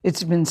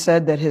It's been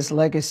said that his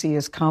legacy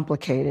is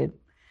complicated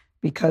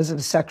because of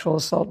the sexual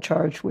assault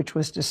charge, which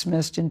was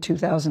dismissed in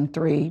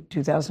 2003,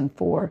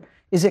 2004.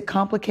 Is it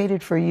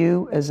complicated for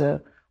you as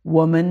a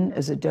woman,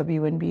 as a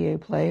WNBA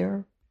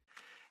player?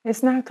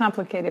 It's not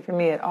complicated for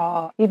me at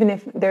all. Even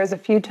if there's a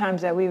few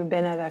times that we've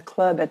been at a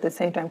club at the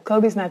same time.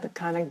 Kobe's not the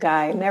kind of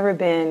guy, never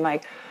been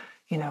like,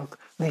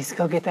 Lisa,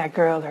 go get that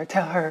girl or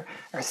tell her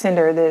or send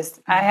her this.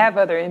 I have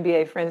other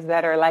NBA friends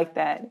that are like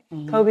that.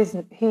 Kobe's,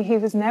 he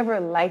was never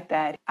like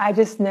that. I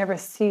just never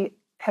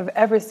have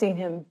ever seen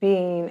him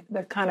being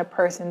the kind of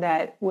person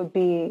that would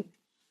do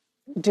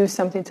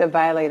something to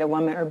violate a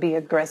woman or be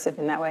aggressive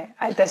in that way.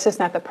 That's just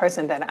not the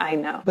person that I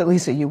know. But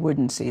Lisa, you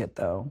wouldn't see it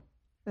though.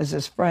 As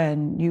his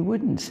friend, you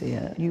wouldn't see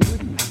it. You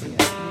wouldn't see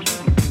it.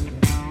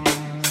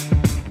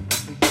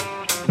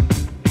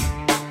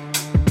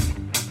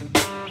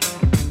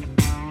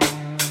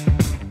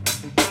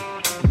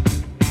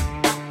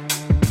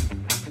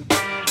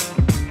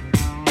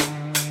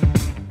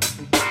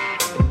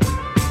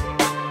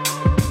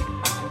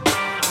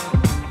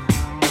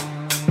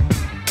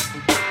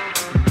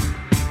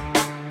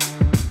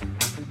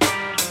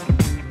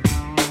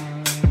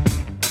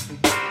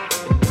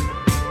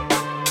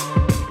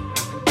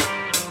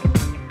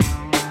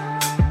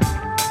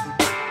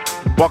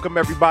 Welcome,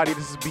 everybody.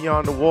 This is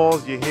Beyond the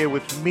Walls. You're here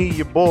with me,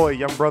 your boy,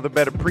 young brother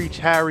better preach,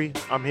 Harry.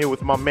 I'm here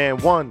with my man,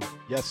 One.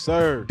 Yes,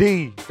 sir.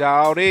 D.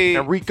 Dowdy.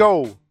 And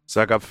Rico.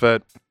 Suck up,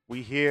 Fed.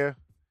 We here.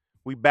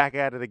 We back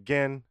at it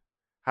again.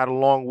 Had a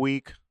long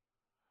week.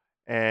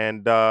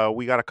 And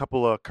we got a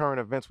couple of current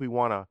events we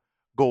want to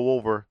go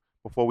over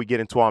before we get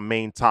into our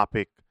main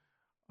topic.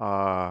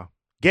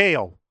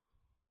 Gayle.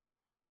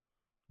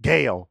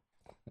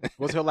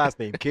 What's her last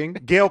name? King?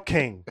 Gayle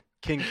King.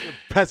 King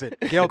present.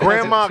 Gayle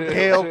Grandma present.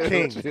 Gayle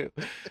King.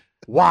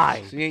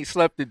 Why? She ain't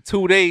slept in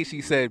 2 days,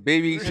 she said.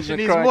 Baby, she's She been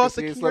needs crying more 'cause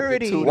she ain't slept in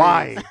security. 2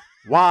 days.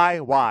 Why?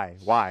 Why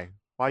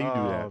you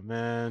do that? Oh,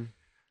 man.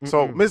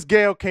 So Miss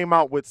Gayle came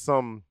out with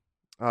some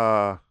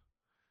what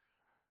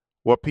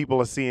people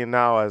are seeing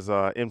now as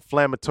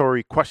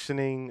inflammatory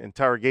questioning,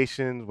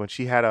 interrogations when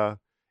she had a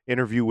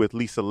interview with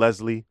Lisa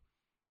Leslie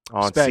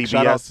on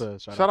CBS.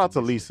 Shout out to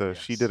Lisa. Yes.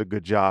 She did a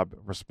good job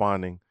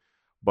responding.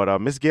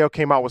 But Miss Gayle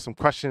came out with some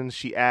questions.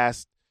 She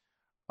asked,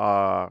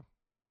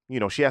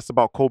 she asked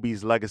about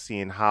Kobe's legacy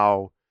and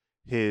how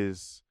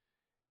his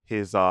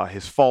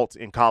fault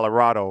in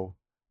Colorado,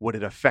 would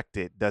it affect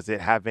it? Does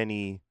it have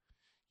any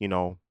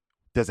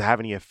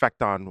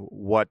effect on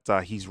what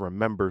he's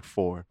remembered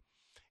for?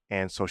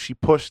 And so she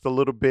pushed a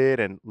little bit,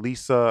 and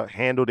Lisa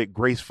handled it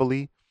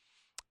gracefully.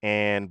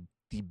 And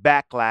the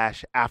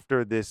backlash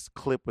after this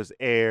clip was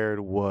aired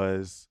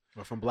was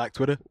from Black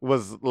Twitter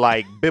was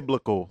like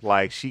biblical.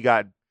 Like she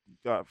got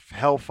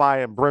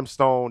hellfire and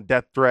brimstone,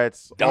 death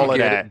threats, all of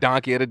that.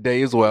 Donkey of the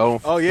day as well.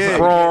 Oh yeah,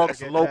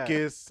 frogs,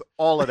 locusts,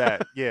 all of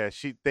that. Yeah,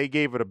 they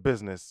gave it a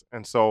business.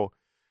 And so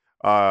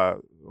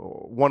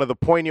one of the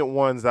poignant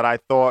ones that I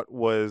thought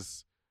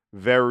was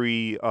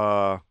very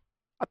I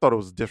thought it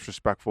was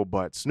disrespectful,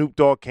 but Snoop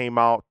Dogg came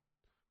out,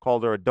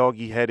 called her a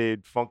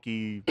doggy-headed,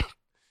 funky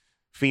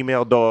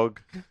female dog,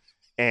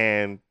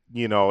 and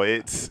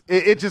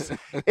it just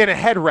in a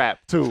head wrap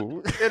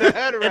too. in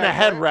a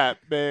head wrap,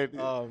 man.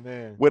 Oh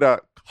man. With a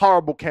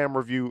horrible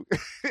camera view.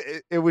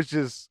 it was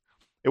just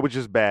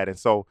bad. And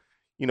so,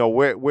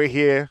 we're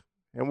here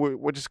and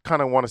we just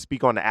kind of want to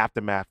speak on the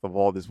aftermath of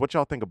all this. What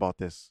y'all think about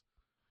this?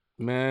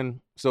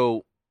 Man,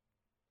 so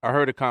I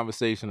heard a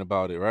conversation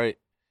about it, right?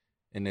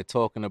 And they're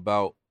talking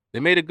about, they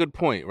made a good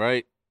point,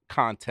 right?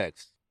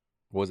 Context.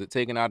 Was it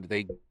taken out?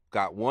 They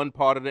got one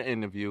part of the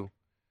interview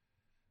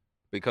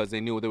because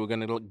they knew they were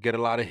going to get a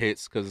lot of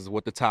hits because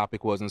what the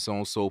topic was and so on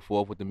and so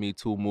forth with the Me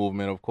Too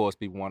movement. Of course,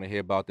 people want to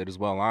hear about that as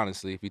well,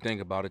 honestly. If you think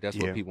about it, that's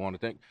what people want to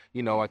think.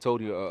 I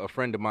told you a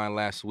friend of mine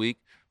last week,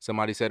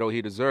 somebody said, oh,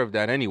 he deserved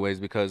that anyways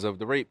because of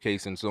the rape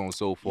case and so on and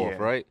so forth,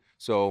 right?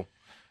 So,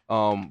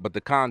 but the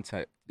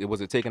context,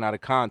 was it taken out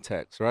of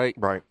context, right?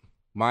 Right.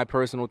 My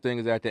personal thing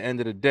is at the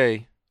end of the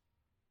day,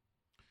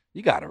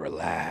 you got to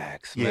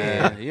relax,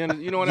 man. You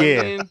know what I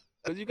mean?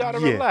 Because you got to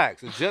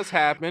relax. It just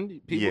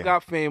happened. People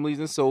got families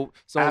and so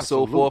on and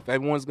so forth.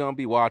 Everyone's going to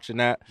be watching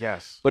that.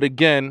 Yes. But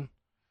again,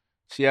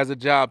 she has a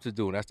job to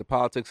do. That's the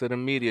politics of the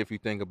media if you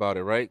think about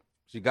it, right?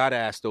 She got to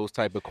ask those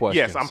type of questions.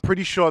 Yes, I'm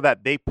pretty sure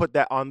that they put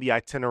that on the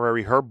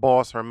itinerary. Her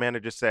boss, her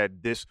manager said,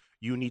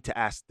 you need to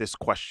ask this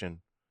question.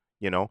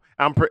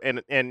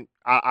 And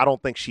I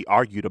don't think she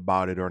argued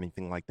about it or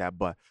anything like that,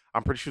 but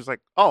I'm pretty sure she was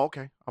like, oh,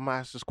 okay, I'm going to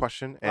ask this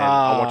question, and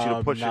I want you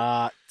to push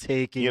not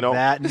taking it.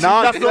 That.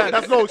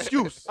 That's no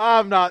excuse.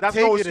 I'm not That's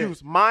taking no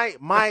excuse. it.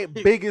 My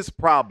biggest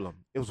problem,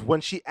 it was when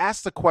she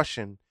asked the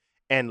question,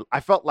 and I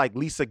felt like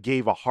Lisa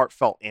gave a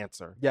heartfelt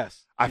answer.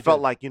 Yes. I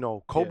felt like,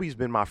 Kobe's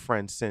been my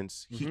friend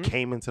since he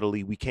came into the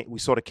league. We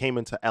sort of came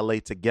into LA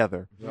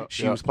together.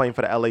 She was playing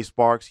for the LA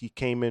Sparks. He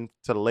came into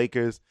the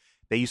Lakers.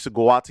 They used to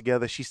go out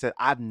together. She said,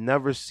 I've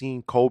never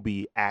seen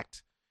Kobe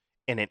act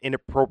in an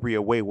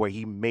inappropriate way where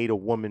he made a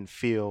woman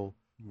feel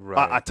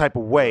a type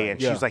of way.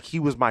 And she was like, he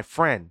was my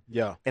friend.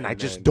 Yeah. And I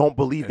just don't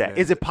believe that.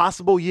 Is it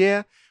possible?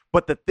 Yeah.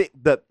 But the Then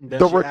the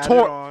she added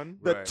retort, on.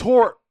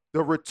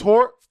 the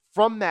retort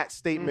from that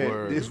statement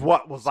Word. is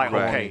what was like,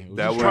 Right. okay,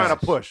 That he's was- trying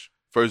to push.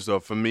 First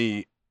off, for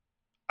me,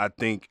 I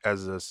think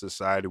as a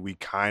society, we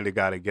kind of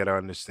got to get our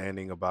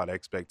understanding about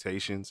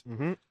expectations.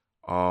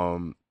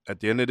 Mm-hmm. At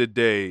the end of the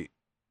day,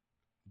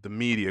 the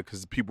media,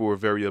 because people were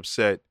very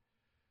upset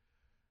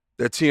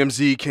that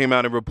TMZ came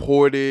out and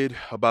reported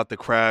about the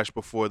crash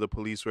before the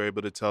police were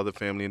able to tell the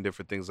family and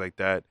different things like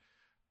that.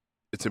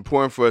 It's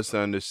important for us to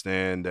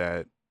understand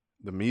that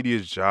the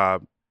media's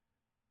job,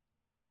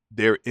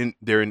 they're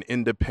an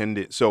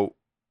independent. So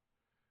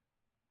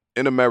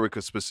in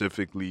America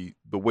specifically,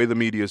 the way the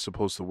media is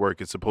supposed to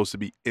work, it's supposed to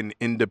be an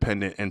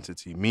independent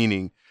entity,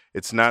 meaning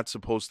it's not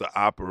supposed to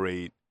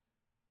operate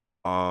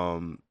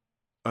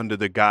under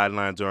the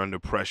guidelines or under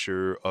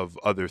pressure of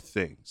other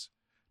things.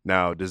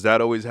 Now, does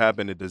that always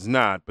happen? It does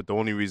not. But the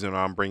only reason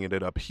I'm bringing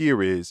it up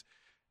here is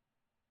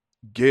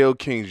Gayle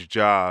King's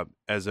job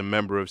as a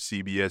member of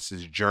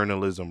CBS's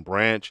journalism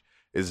branch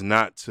is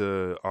not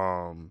to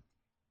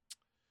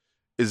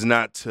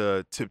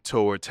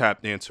tiptoe or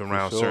tap dance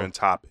around sure. certain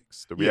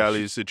topics. The reality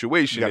of the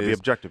situation You got to be is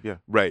objective, yeah.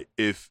 right.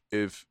 If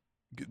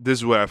this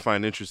is what I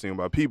find interesting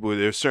about people,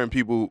 there's certain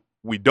people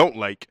we don't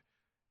like,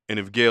 and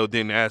if Gayle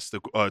didn't ask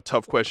the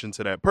tough question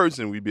to that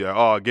person, we'd be like,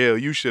 "Oh, Gayle,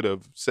 you should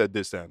have said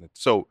this down."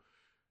 So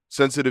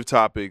sensitive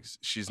topics,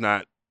 she's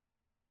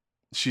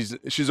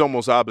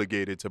almost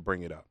obligated to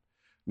bring it up.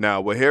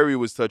 Now, what Harry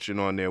was touching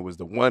on there was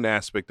the one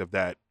aspect of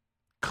that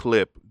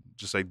clip,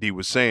 just like D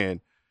was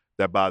saying,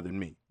 that bothered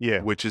me. Yeah.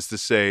 Which is to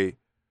say,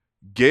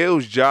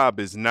 Gayle's job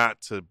is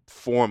not to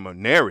form a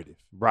narrative.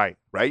 Right.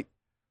 Right?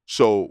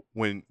 So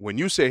when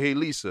you say, "Hey,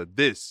 Lisa,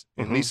 this,"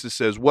 and Mhm. Lisa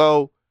says,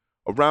 "Well,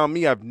 around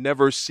me, I've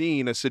never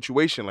seen a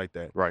situation like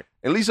that." Right.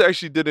 And Lisa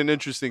actually did an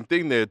interesting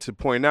thing there to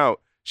point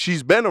out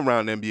she's been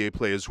around NBA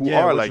players who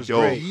Yeah, are which like, was "Yo,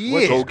 great.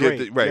 Which go was get great.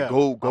 the right, Yeah.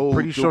 go,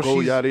 pretty sure go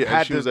she's yada yada." had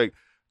And she was to- like,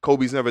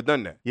 "Kobe's never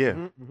done that." Yeah.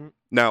 Mm-hmm.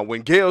 Now,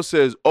 when Gayle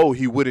says, "Oh,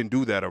 he wouldn't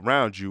do that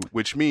around you,"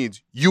 which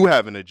means you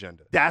have an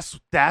agenda. That's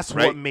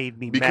Right? what made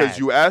me Because mad.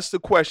 you asked the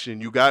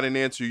question, you got an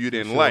answer you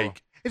didn't Sure.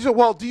 like. He said,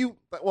 well,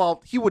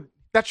 he would.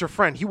 That's your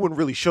friend. He wouldn't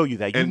really show you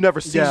that. You've And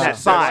never seen yeah, that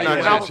That's side. not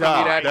And Yeah, I your was give me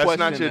job. that That's question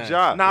not your then.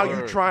 job. Now Word.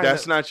 you trying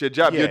That's to. not your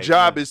job. Your Yeah,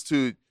 job is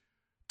to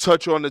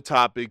touch on the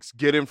topics,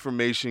 get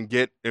information,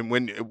 get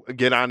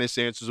honest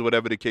answers or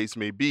whatever the case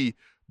may be.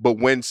 But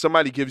when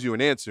somebody gives you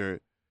an answer,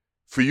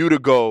 for you to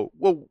go,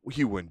 "Well,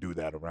 he wouldn't do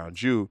that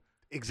around you."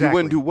 Exactly. He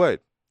wouldn't do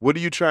what? What are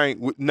you trying?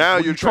 Now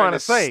What you're you trying to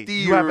say? steer,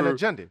 You have an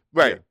agenda,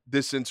 right?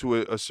 This into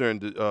a certain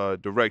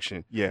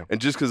direction. Yeah.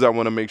 And just because I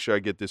want to make sure I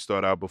get this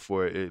thought out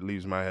before it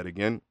leaves my head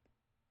again,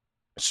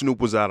 Snoop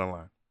was out of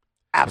line.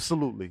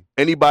 Absolutely.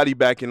 Anybody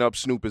backing up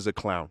Snoop is a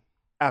clown.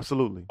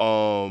 Absolutely.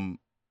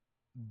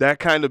 That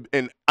kind of,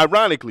 and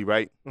ironically,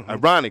 right? Mhm.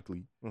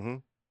 Ironically, Mm-hmm.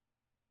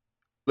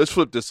 let's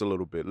flip this a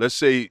little bit. Let's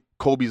say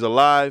Kobe's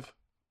alive.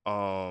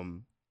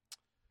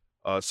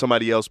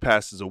 Somebody else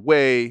passes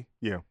away.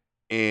 Yeah.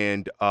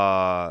 And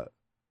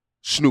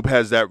Snoop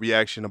has that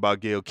reaction about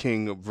Gayle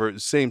King.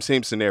 Same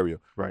scenario.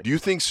 Right. Do you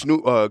think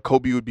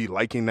Kobe would be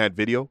liking that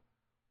video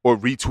or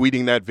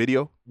retweeting that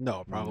video?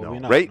 No, probably No.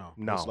 not. Right?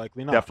 No, most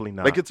likely not. Definitely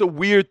not. Like, it's a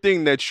weird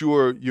thing that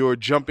you're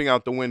jumping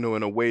out the window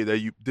in a way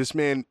that this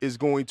man is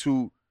going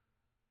to,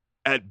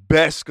 at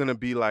best, gonna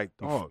be like,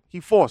 "Oh, He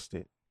forced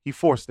it. He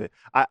forced it.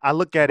 I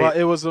look at But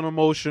it. it was an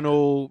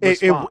emotional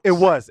It response.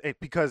 was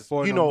because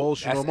For you an know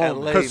emotional That's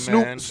moment. LA, 'Cause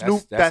Snoop- man.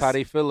 Snoop, That's how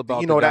they feel about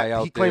you know the guy that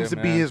out he claims there,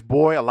 to be man. his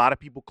boy. A lot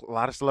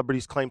of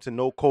celebrities claim to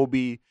know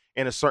Kobe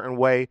in a certain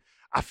way.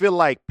 I feel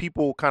like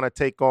people kind of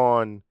take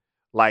on,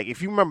 like, if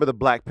you remember the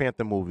Black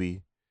Panther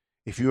movie,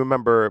 if you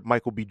remember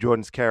Michael B.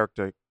 Jordan's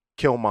character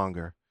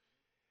Killmonger,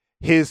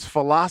 his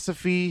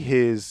philosophy,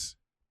 his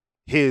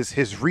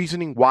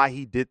reasoning why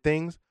he did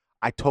things,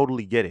 I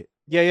totally get it.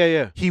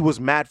 Yeah. He was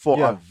mad for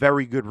Yeah. a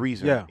very good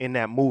reason Yeah. in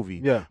that movie.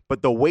 Yeah.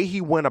 But the way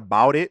he went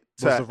about it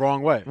Was the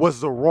wrong way.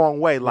 was the wrong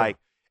way.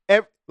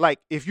 Yeah. Like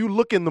if you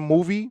look in the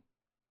movie,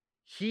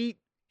 he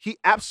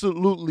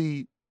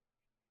absolutely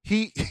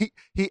he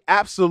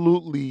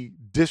absolutely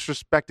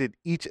disrespected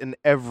each and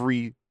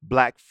every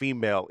black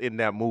female in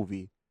that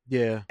movie.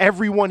 Yeah.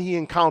 Everyone he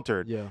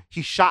encountered, Yeah.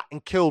 he shot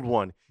and killed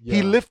one. He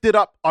Yeah. lifted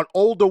up an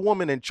older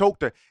woman and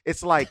choked her.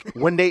 It's like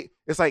when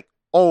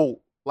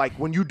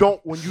you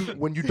don't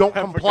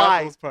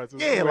comply.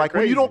 Yeah, like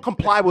when you don't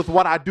comply with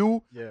what I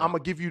do, Yeah. I'm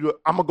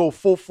gonna go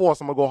full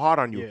force. I'm gonna go hard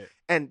on you. Yeah.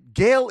 And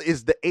Gayle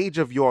is the age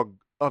of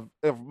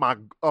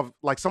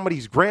like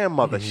somebody's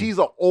grandmother. Mhm. She's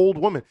an old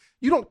woman.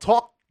 You don't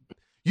talk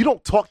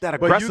that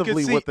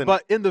aggressively with an.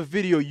 But in the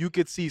video, you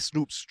could see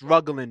Snoop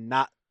struggling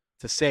not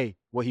to say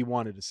what he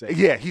wanted to say.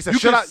 Yeah, he said, You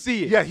 "Should could I?"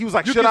 see it. Yeah, he was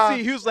like, You "Should could I?"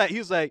 see he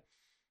was like,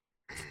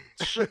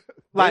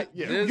 like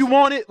Yeah. you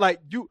want it, like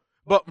you.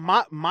 But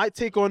my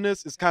take on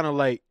this is kind of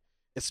like,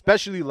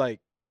 especially like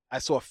I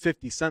saw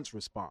 50 Cent's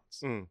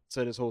response Mm.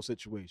 to this whole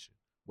situation,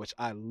 which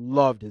I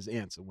loved his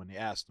answer when they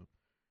asked him.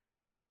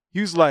 He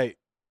was like,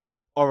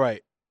 "All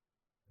right,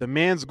 the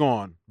man's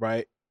gone,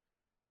 right?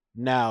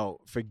 Now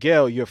for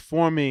Gayle, you're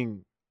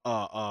forming,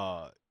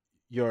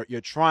 you're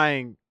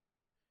trying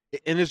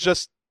and it's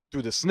just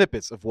through the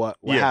snippets of what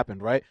Yeah.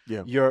 happened, right?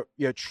 Yeah.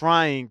 You're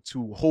trying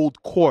to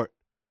hold court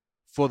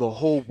for the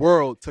whole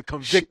world to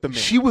convict the man.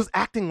 She was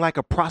acting like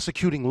a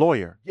prosecuting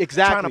lawyer.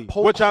 Exactly. Trying to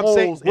poke Which I'm holes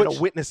saying- in which-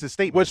 a witness's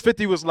statement. Which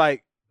 50 was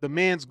like, the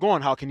man's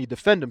gone. How can he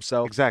defend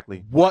himself?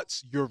 Exactly.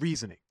 What's your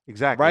reasoning?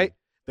 Exactly. Right?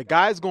 The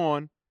guy's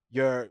gone.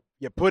 You're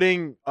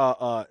putting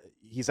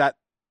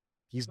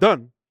he's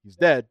done. He's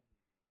dead.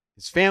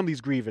 His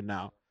family's grieving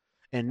now.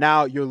 And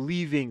now you're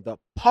leaving the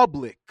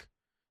public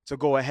to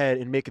go ahead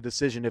and make a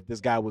decision if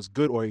this guy was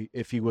good or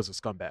if he was a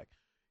scumbag.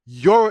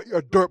 You're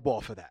a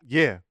dirtball for that.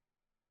 Yeah.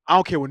 I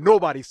don't care what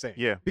nobody's saying.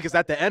 Yeah. Because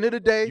at the end of the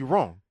day, You're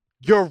wrong.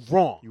 you're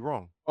wrong. You're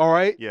wrong. All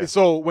right? Yeah.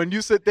 So when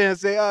you sit there and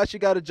say, she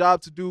got a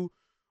job to do,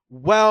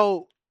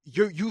 well,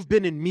 you've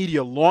been in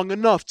media long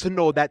enough to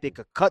know that they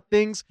could cut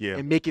things Yeah.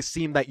 and make it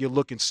seem that you're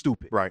looking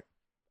stupid. Right.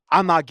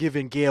 I'm not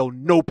giving Gayle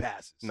no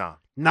passes. Nah.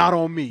 Not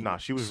on me. Nah,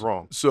 she was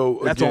wrong.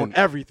 So That's again, on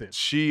everything.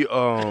 she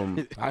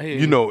I hear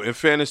you know, in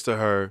fairness to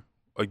her,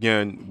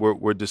 again,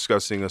 we're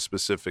discussing a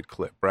specific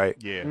clip, right?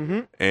 Yeah. Mm-hmm.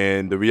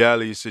 And the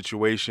reality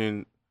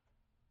situation,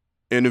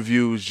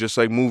 interviews, just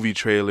like movie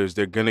trailers,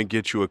 they're gonna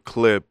get you a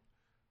clip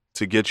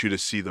to get you to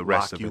see the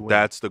rest Lock of you it. in.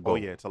 That's the goal. Oh,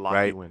 yeah, to lock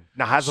right? you in.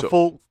 Now, has the So-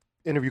 full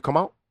interview come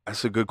out?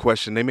 That's a good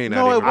question. They may not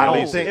No, it even won't.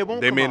 release it. It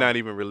won't They come may out. not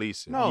even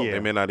release it. No. Yeah. They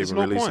may not There's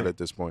even no release point. it at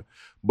this point.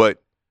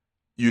 But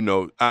you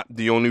know,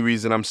 the only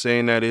reason I'm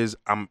saying that is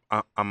I'm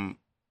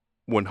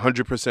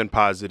 100%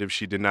 positive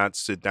she did not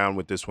sit down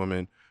with this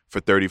woman for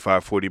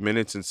 35, 40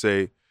 minutes and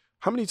say,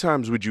 how many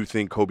times would you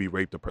think Kobe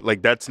raped a person?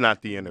 Like, that's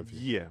not the interview.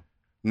 Yeah.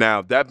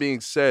 Now, that being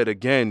said,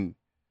 again,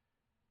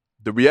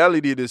 the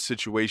reality of this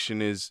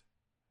situation is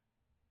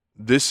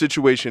this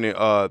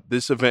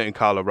event in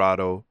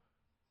Colorado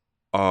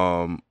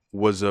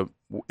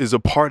is a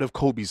part of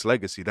Kobe's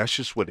legacy. That's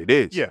just what it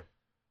is. Yeah.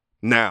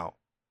 Now,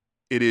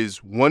 it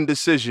is one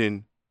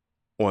decision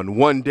on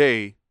one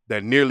day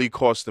that nearly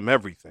cost them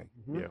everything.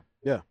 Yeah.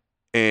 Yeah.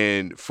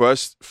 And for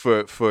us,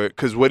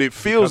 because what it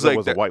feels Because it like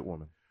was a white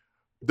woman.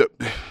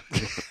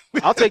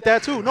 I'll take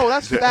that too. No,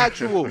 that's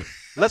factual.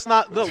 Let's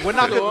not look. We're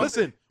not gonna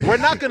listen. We're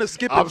not gonna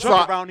skip and I'm jump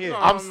sorry. around here.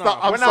 I'm We're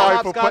sorry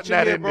not for hopscotching putting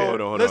that here, in bro. there.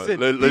 Hold on, hold on.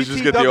 Listen, Let's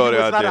just get the BTW order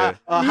is out not there.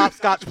 a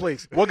hopscotch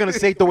place. We're gonna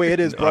say it the way it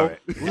is, bro. All right.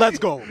 Let's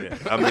go.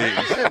 I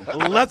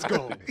mean, Let's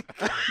go.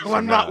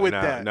 I'm not with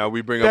that. Now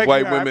we bring up Thank white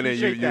you, man. I women and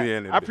you appreciate that.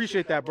 handle I it.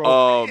 appreciate that,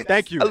 bro.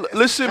 Thank you.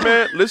 Listen,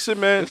 man. Listen,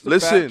 man. It's the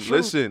fact,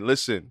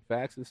 Listen.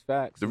 Facts is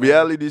facts. The man.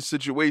 reality of the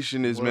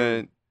situation is,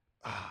 man,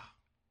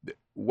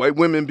 white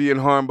women being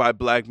harmed by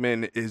black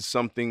men is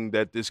something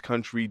that this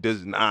country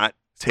does not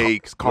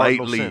take It's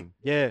cardinal lightly. sin.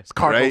 Yeah. It's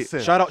cardinal Right?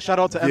 sin. Shout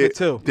out to Emmett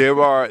Till. There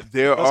are Let's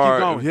keep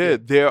going. Yeah.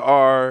 there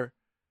are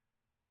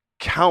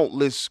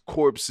countless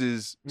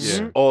corpses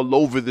Yeah. all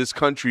over this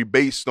country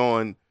based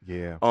on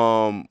Yeah.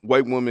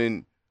 white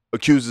woman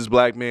accuses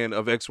black man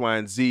of X, Y,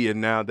 and Z, and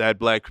now that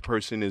black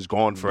person is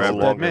gone No forever.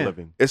 longer man.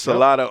 living. It's a Yep.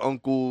 lot of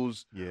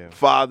uncles, Yeah.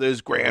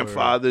 fathers,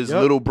 grandfathers, Yep.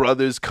 little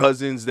brothers,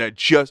 cousins that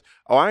just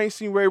I ain't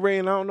seen Ray Ray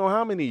in I don't know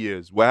how many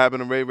years. What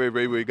happened to Ray Ray?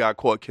 Ray Ray got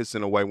caught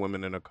kissing a white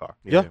woman in a car.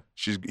 Yeah.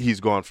 He's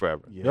gone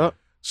forever. Yeah. Yep.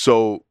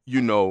 So,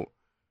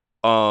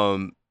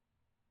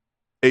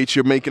 H,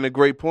 you're making a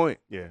great point,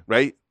 Yeah.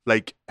 right?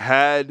 Like,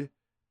 had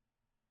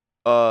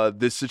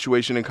this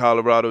situation in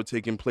Colorado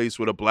taken place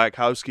with a black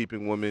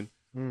housekeeping woman,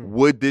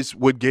 would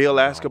Gayle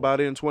ask No.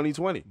 about it in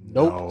 2020?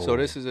 Nope. So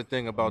this is the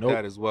thing about Nope.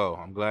 that as well.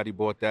 I'm glad he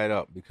brought that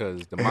up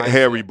because the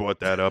Harry mindset. brought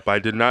that up. I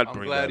did not I'm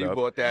bring glad that he up.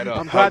 brought that up.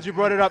 I'm glad you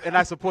brought it up, and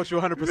I support you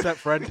 100%,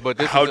 friend. But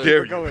this How is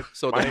dare a, you?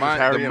 So My the, name is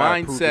Harry the and I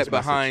approve this mindset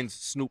behind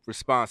Snoop's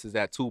response is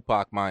that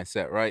Tupac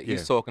mindset, right?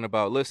 He's Yeah. talking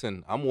about,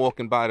 listen, I'm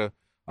walking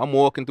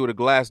through the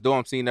glass door.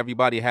 I'm seeing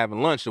everybody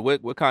having lunch. So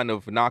we're kind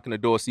of knocking the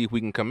door, see if we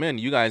can come in.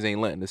 You guys ain't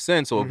letting us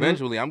in. So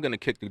eventually I'm going to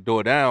kick the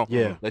door down,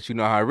 Yeah. let you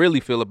know how I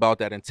really feel about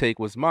that and take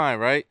what's mine,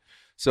 right?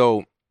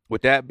 So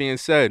with that being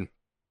said,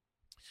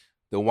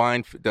 the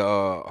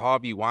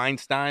Harvey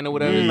Weinstein or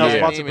whatever. I his was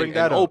about name, to bring and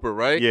that up. Oprah,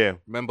 right? Yeah.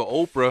 Remember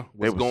Oprah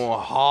was was- going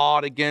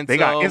hard against They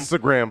got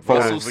Instagram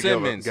photos Russell together.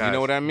 Simmons. You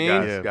know what I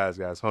mean? Guys,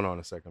 hold on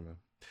a second, man.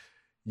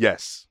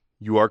 Yes,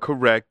 you are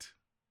correct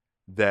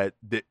that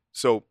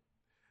so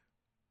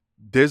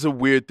there's a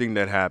weird thing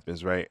that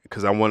happens, right?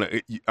 Because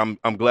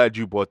I'm glad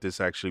you brought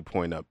this actually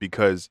point up,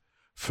 because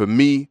for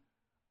me,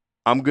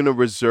 I'm gonna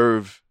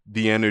reserve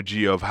the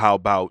energy of how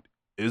about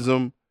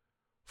ism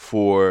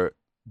for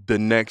the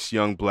next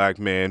young black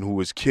man who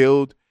was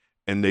killed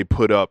and they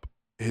put up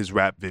his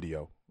rap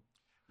video.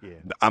 Yeah.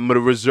 I'm going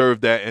to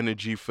reserve that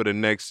energy for the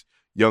next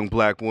young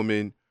black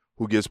woman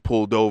who gets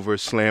pulled over,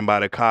 slammed by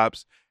the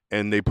cops,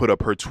 and they put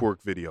up her twerk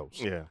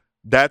videos. Yeah.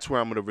 That's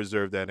where I'm going to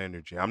reserve that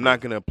energy. I'm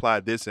not going to apply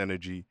this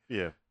energy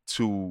Yeah.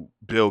 to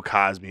Bill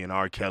Cosby and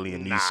R. Kelly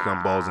and these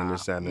scumballs and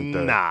this, that, and the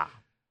third. Nah.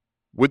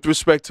 With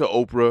respect to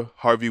Oprah,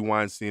 Harvey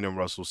Weinstein, and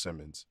Russell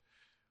Simmons,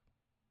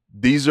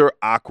 these are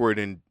awkward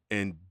and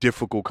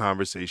difficult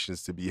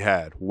conversations to be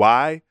had.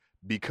 Why?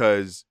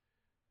 Because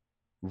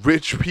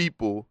rich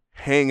people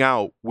hang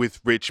out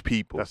with rich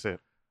people. That's it.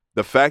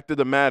 The fact of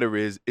the matter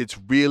is, it's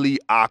really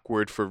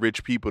awkward for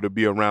rich people to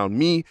be around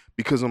me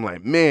because I'm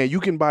like, man, you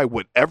can buy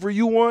whatever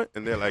you want.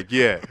 And they're like,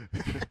 yeah.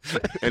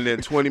 And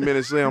then 20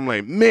 minutes later, I'm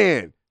like,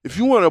 man, if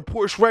you want a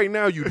Porsche right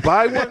now, you'd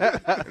buy one?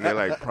 And they're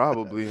like,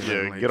 probably. And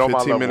Yeah, like get on my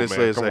 15 level, minutes man.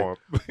 later, it's Come like,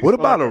 on. what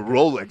about a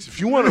Rolex?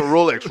 If you want a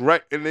Rolex,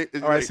 right? And they,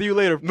 All right, see you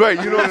later.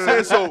 Right, you know what I'm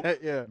saying? So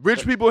Yeah.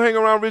 rich people hang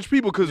around rich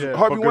people because Yeah,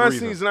 Harvey for good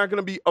Weinstein's reason. not going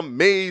to be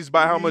amazed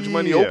by how much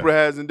money Yeah. Oprah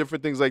has and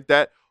different things like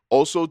that.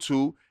 Also,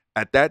 too,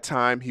 at that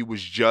time, he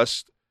was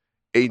just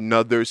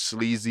another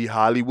sleazy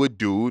Hollywood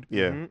dude.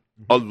 Yeah. Mhm.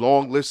 A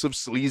long list of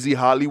sleazy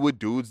Hollywood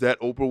dudes that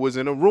Oprah was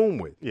in a room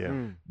with. Yeah.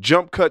 Mm.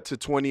 Jump cut to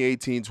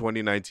 2018,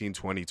 2019,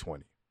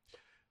 2020.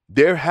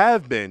 There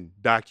have been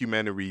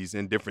documentaries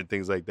and different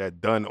things like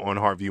that done on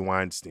Harvey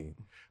Weinstein.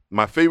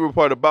 My favorite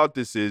part about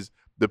this is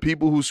the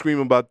people who scream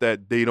about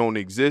that they don't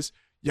exist,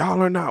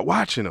 y'all are not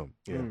watching them.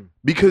 Yeah. Mm.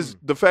 Because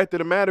the fact of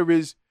the matter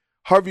is,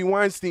 Harvey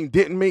Weinstein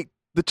didn't make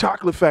The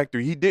Chocolate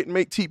Factory. He didn't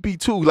make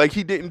TP2. Like,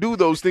 he didn't do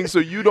those things, so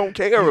you don't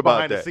care He's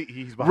about behind the that.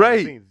 He's behind Right.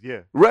 the scenes. Yeah.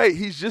 Right.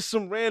 He's just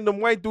some random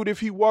white dude. If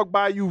he walked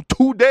by you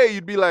today,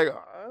 you'd be like,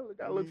 oh,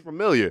 that looks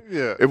familiar.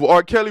 Yeah. If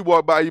R. Kelly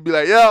walked by, you'd be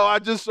like, yo, I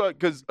just saw,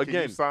 because Can you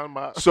again, sign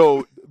my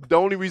so the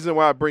only reason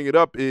why I bring it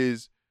up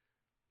is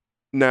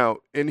now,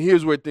 and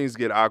here's where things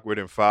get awkward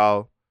and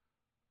foul.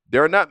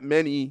 There are not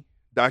many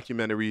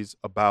documentaries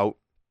about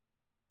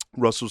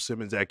Russell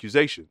Simmons'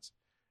 accusations.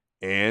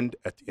 And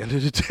at the end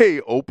of the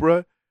day,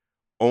 Oprah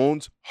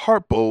owns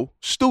Harpo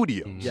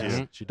Studios. Yes,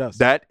 Mhm. she does.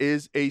 That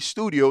is a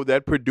studio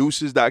that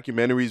produces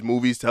documentaries,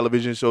 movies,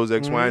 television shows,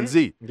 X, Y, and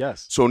Z.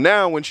 Yes. So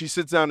now when she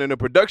sits down in a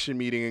production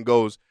meeting and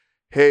goes,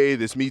 hey,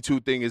 this Me Too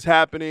thing is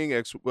happening.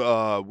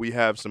 We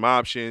have some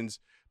options.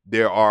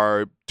 There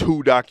are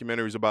 2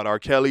 documentaries about R.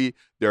 Kelly.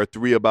 There are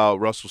 3 about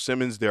Russell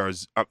Simmons. There are,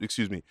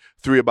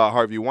 3 about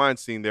Harvey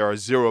Weinstein. There are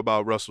 0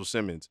 about Russell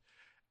Simmons.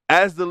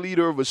 As the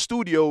leader of a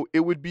studio, it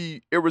would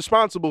be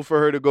irresponsible for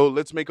her to go,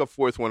 let's make a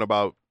 4th one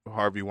about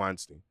Harvey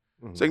Weinstein.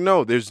 Mhm. It's like,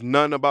 no, there's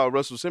none about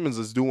Russell Simmons.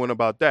 Let's do one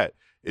about that.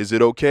 Is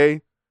it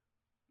okay?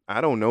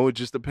 I don't know. It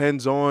just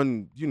depends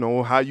on,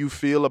 how you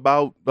feel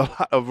about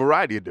a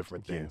variety of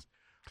different Yeah. things.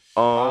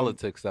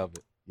 Politics of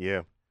it.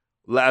 Yeah.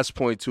 Last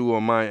point, too,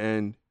 on my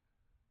end,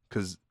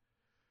 because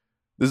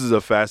this is a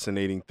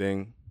fascinating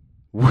thing.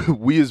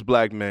 We as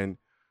black men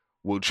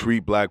will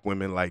treat black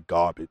women like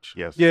garbage.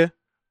 Yes. Yeah.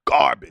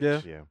 Garbage.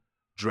 Yeah. Yeah.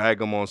 Drag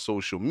them on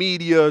social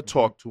media,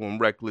 talk to them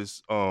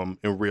reckless in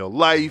real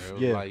life,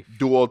 Real Yeah. life.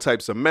 do all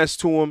types of mess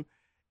to them,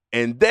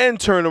 and then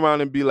turn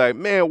around and be like,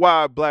 man, why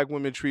are black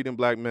women treating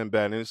black men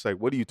bad? And it's like,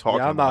 what are you talking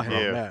Yeah, I'm not about?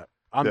 hearing Yeah. that.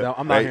 I'm Yeah.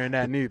 not Right. hearing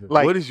that neither.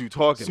 Like- What is you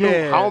talking Snoop, about?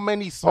 Yeah. how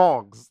many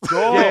songs?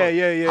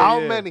 yeah. How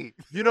yeah. many?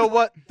 You know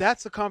what?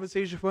 That's a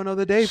conversation for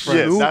another day, Yes,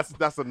 friend.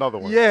 that's another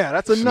one. Yeah,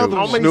 that's another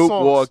How one. many Snoop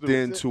songs, walked Snoop?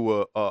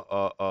 into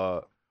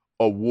a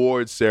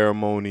award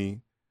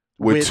ceremony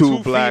with With 2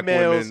 2 black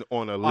females women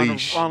on a on,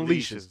 leash. on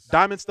leashes.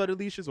 Diamond-studded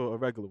leashes or a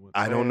regular one?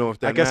 I don't know if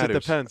that I guess it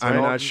matters. depends, I'm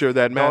right? not sure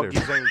that matters.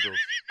 Doggy's Angels.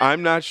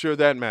 I'm not sure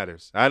that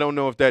matters. I don't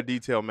know if that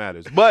detail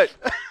matters. But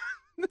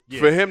Yeah.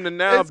 for him to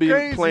now It's be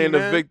crazy, playing the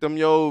man. victim,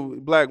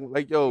 black,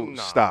 Nah.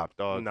 stop,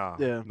 dog. Nah.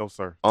 Yeah. No,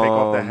 sir. Take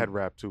off that Um, head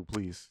wrap too,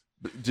 please.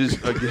 Just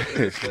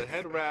again. The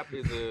head wrap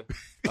is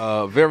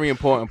a very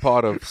important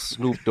part of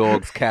Snoop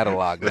Dogg's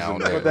catalog now.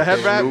 But the head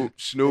wrap,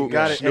 Snoop, you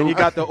got it. Snoop, And you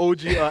got the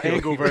OG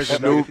angle version.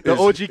 Snoop the is-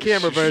 OG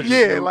camera version.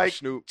 Yeah, Snoop, like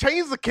Snoop.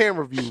 change the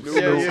camera view. Snoop,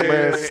 Snoop, yeah,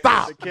 man. yeah.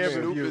 Stop. The camera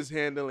Snoop view. is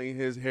handling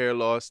his hair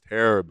loss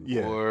terribly.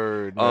 Yeah.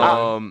 Word.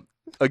 man.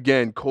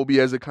 Again, Kobe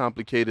has a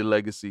complicated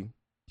legacy.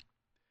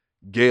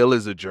 Gayle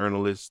is a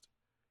journalist.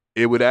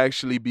 It would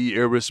actually be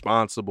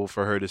irresponsible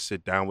for her to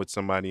sit down with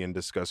somebody and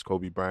discuss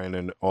Kobe Bryant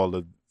and all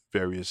the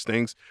various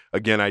things.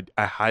 Again,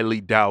 I highly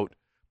doubt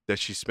that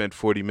she spent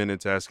 40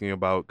 minutes asking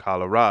about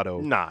Colorado.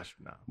 Nah.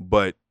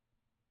 But,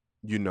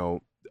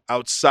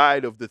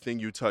 outside of the thing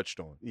you touched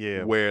on,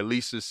 Yeah. where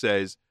Lisa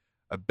says,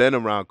 I've been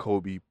around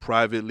Kobe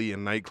privately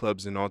in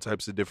nightclubs and all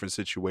types of different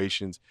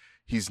situations.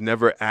 He's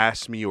never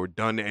asked me or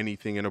done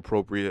anything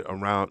inappropriate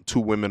around 2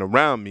 women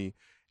around me.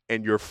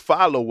 And your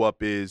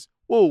follow-up is,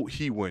 well,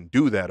 he wouldn't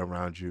do that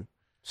around you.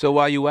 So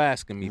why you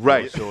asking me, for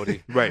Right. it,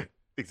 shorty? Right.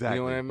 Exactly.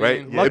 You know what I mean? Right.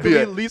 Yeah, it'd be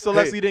Luckily, a- Lisa hey.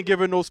 Leslie didn't give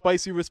her no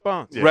spicy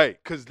response. Yeah. Right.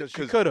 Because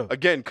She coulda.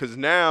 Because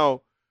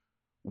now,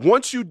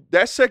 once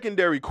that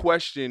secondary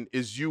question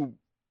is you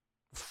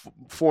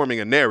forming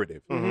a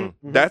narrative. Mhm.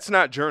 That's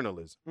not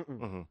journalism.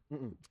 Mm-mm.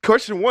 Mm-mm.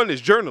 Question 1 is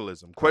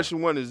journalism.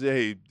 Question 1 is,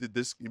 hey,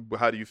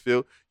 how do you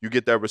feel? You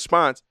get that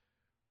response.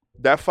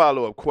 That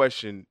follow-up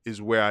question is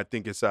where I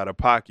think it's out of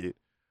pocket.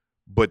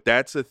 But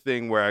that's a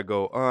thing where I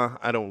go,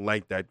 I don't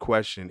like that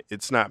question.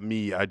 It's not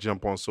me. I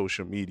jump on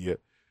social media.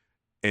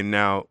 And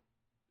now,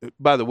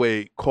 by the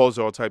way, calls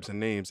her all types of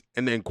names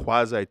and then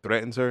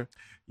quasi-threatens her,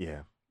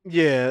 Yeah.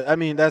 Yeah, I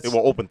mean, that's They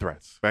were open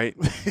threats. right?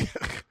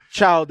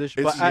 childish.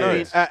 But It's- I mean,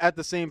 yes. at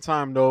the same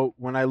time, though,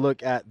 when I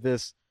look at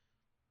this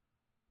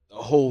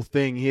whole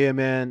thing here,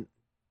 man,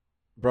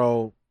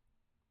 bro,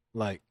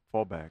 like,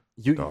 Fall back.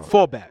 you Dog.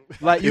 fall back.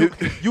 Like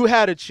you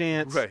had a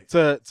chance Right.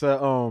 to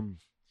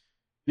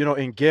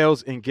in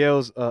Gale's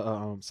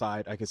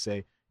side, I could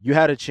say you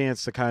had a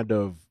chance to kind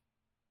of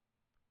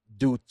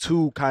do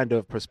two kind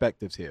of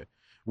perspectives here,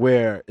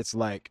 where it's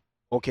like,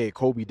 okay,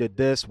 Kobe did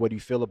this. What do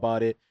you feel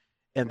about it?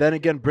 And then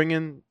again, bring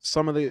in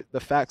some of the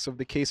facts of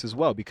the case as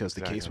well, because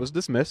the case was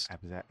dismissed.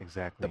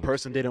 Exactly. The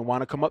person didn't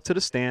want to come up to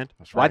the stand.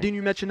 That's Why right. didn't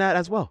you mention that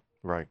as well?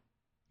 Right.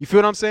 You feel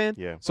what I'm saying?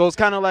 Yeah. So it's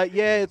kind of like,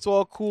 yeah, it's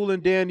all cool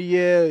and dandy.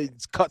 Yeah,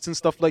 it's cuts and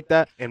stuff like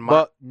that. And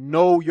but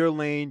know your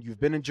lane.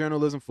 You've been in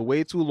journalism for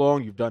way too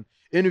long. You've done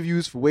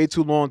interviews for way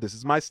too long. This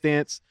is my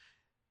stance.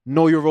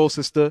 Know your role,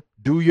 sister.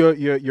 Do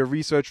your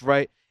research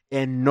right.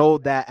 And know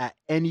that at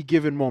any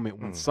given moment,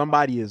 when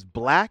somebody is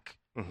black,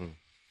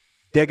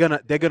 they're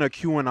gonna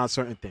cue in on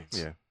certain things.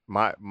 Yeah.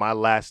 My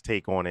last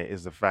take on it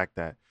is the fact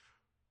that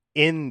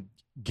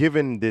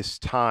given this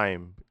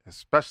time,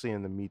 especially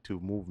in the Me Too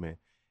movement,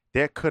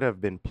 there could have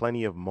been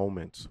plenty of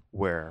moments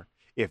where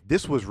if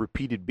this was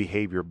repeated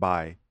behavior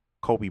by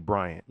Kobe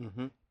Bryant,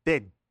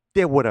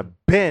 there would have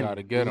been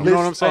Gotta get 'em. lists You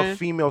know what I'm saying? of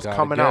females Gotta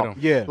coming get out. 'em.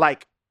 Yeah.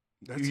 Like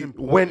That's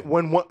when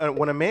important.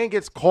 when a man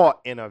gets caught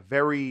in a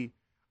very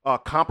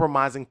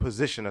compromising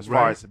position as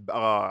far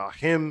Right. as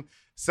him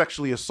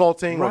sexually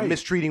assulting or Right.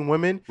 mistreating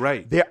women,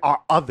 Right. there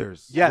are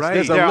others. Yes, Right.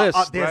 there's a There are-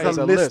 list. there's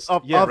a list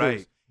of Yeah. others.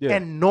 Right. Yeah.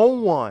 And no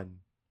one,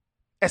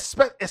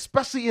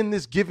 especially in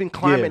this given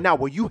climate Yeah. now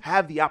where you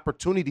have the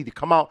opportunity to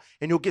come out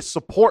and you'll get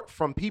support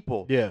from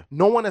people. Yeah.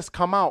 No one has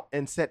come out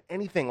and said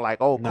anything like,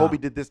 oh, Nah. Kobe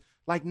did this.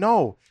 Like,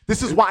 no.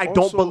 This is why I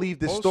don't believe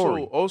this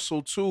story.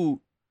 Also,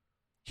 too,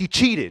 He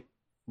cheated.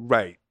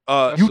 right.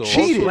 You So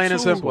cheated. Plain and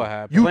that's simple. what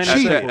happened. You Plain and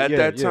cheated. simple. At Yeah,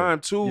 that yeah, time,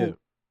 too, yeah.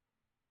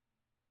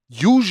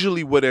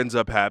 usually what ends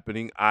up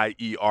happening,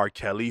 i.e. R.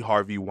 Kelly,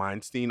 Harvey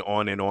Weinstein,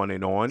 on and on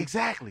and on,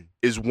 Exactly.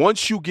 is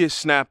once you get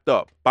snapped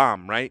up,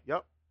 bomb, right?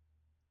 Yep.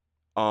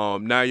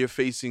 Now you're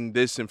facing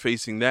this and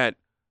facing that.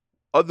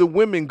 Other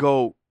women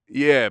go,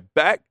 yeah,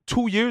 back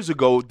 2 years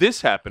ago,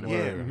 this happened to me.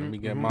 Yeah. Let me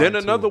get Mhm. mine Then too.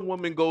 another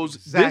woman goes,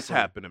 this Exactly.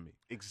 happened to me.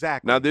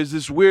 Exactly. Now there's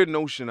this weird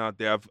notion out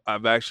there.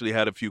 I've actually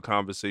had a few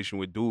conversations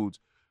with dudes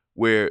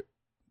where,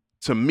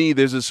 to me,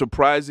 there's a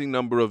surprising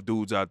number of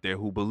dudes out there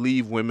who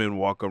believe women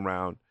walk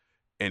around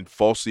and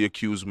falsely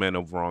accuse men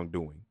of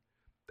wrongdoing.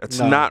 That's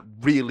No. not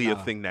really a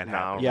Nah. thing that Nah,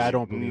 happens. Yeah, I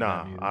don't believe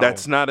Nah, that either. I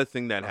That's don't- not a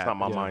thing that That's happens.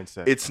 not my Yeah.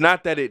 mindset. It's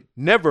not that it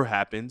never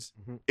happens.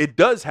 Mhm. It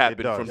does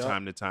happen does. from Yep.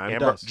 time to time. Amber,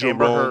 does.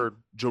 Amber Jerome, Heard.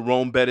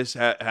 Jerome Bettis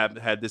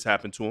had this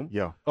happen to him.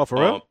 Yeah. Oh, for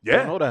real? Yeah.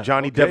 Don't know that.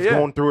 Johnny Okay. Depp's yeah.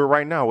 going through it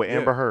right now with Yeah.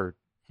 Amber Heard.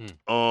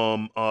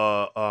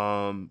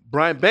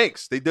 Brian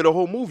Banks, they did a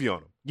whole movie on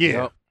him.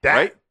 Yeah.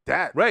 Yep.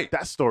 Right.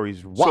 That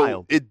story's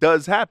wild. So it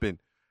does happen.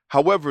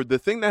 However, the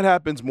thing that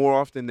happens more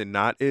often than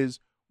not is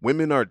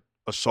women are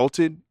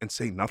assaulted and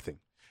say nothing.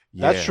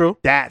 That's true.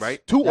 That's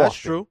Right? too That's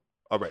often. true.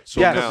 All right. So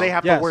Yes. now, Because they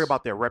have Yes. to worry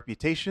about their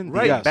reputation, the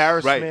Right.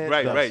 embarrassment.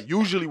 Right. Yes.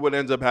 Usually what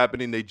ends up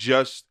happening, they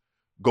just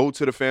go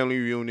to the family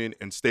reunion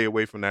and stay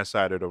away from that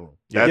side of the room.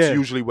 Yeah. That's Yeah.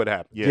 usually what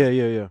happens.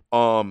 Yeah.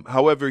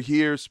 However,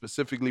 here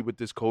specifically with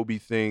this Kobe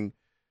thing,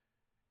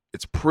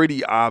 it's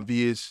pretty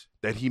obvious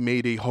that he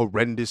made a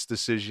horrendous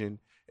decision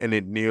and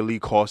it nearly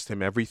cost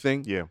him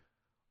everything. Yeah.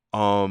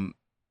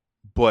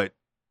 But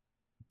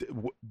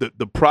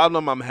the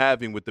problem I'm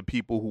having with the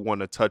people who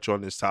want to touch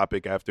on this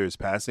topic after his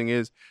passing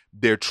is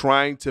they're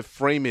trying to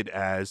frame it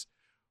as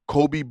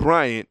Kobe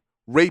Bryant,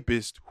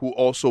 rapist who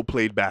also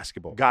played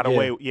basketball. Got Yeah.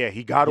 away. Yeah,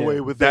 he got Yeah.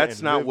 away with That's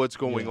it. not and what's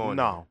going on.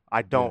 No,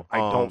 I don't. I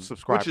don't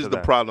subscribe Which to is the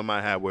that. problem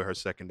I have with her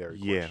secondary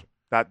Yeah,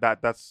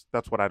 question.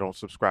 that's what I don't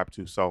subscribe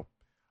to. So,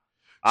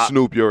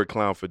 Snoop, you're a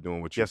clown for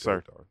doing what you Yes,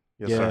 sir. did, dog.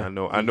 yes, Yeah. sir. I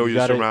know You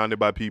you're gotta- surrounded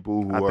by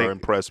people who I are think-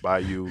 impressed by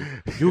you.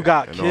 You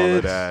got And all of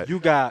kids. that. You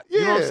got,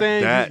 you know what I'm Yeah.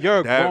 saying? That- You're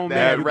a that- grown that-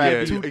 man. You rap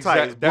can't too be, tight.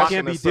 exact- that's-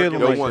 can't be blocking the dealing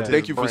Yo, like one, that.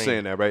 thank you for Brain.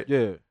 saying that, right?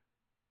 Yeah.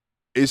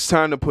 It's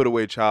time to put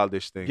away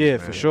childish things. Yeah,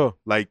 man. for sure.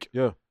 Like,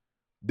 Yeah.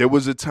 there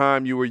was a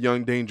time you were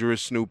young,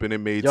 dangerous Snoop, and it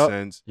made Yup.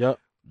 sense. Yep.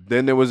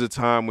 Then there was a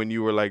time when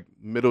you were like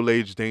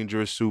middle-aged,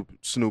 dangerous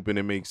Snoop, and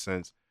it makes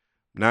sense.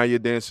 Now you're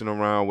dancing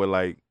around with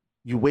like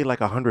You weigh like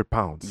 100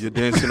 pounds. you're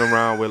dancing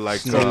around with like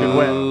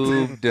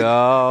Snoop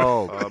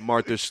Dogg.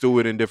 Martha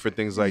Stewart and different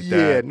things like yeah,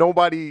 that.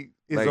 nobody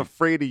is Like,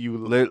 afraid of you.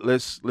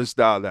 Let's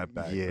dial that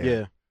back. Yeah.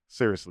 Yeah.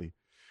 Seriously.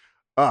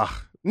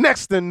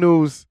 Next in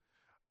news,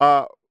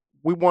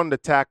 we wanted to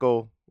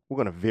tackle. We're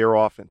gonna veer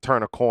off and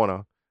turn a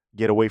corner,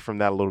 get away from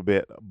that a little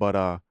bit,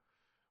 but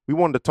we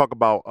wanted to talk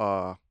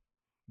about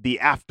the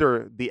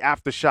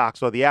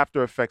aftershocks or the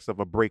after effects of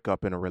a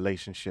breakup in a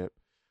relationship.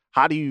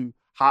 How do you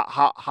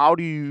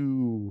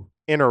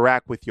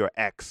interact with your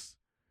ex,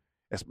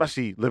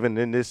 especially living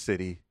in this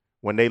city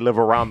when they live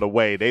around the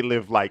way? They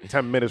live like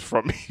 10 minutes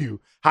from you.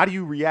 How do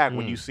you react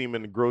when you see them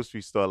in the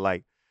grocery store?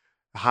 Like,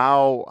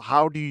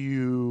 how do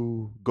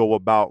you go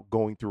about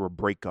going through a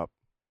breakup?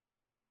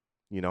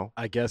 You know?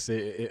 I guess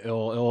it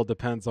all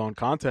depends on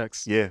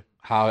context. Yeah.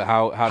 How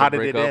How the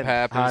did it breakup end?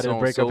 happens, How did so the on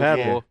breakup so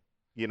happen? forth.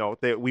 You know,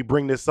 we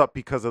bring this up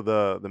because of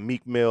the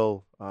Meek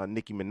Mill,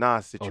 Nicki Minaj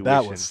Oh, situation.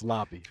 that was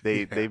sloppy.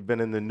 They've been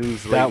in the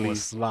news That lately.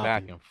 was sloppy.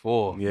 Back and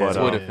forth. Yeah.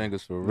 Twitter Yeah.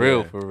 fingers for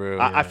real, Yeah. for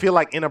real. I feel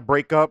like in a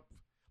breakup,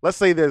 let's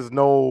say there's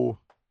no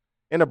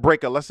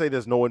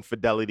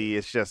infidelity.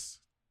 It's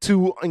just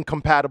two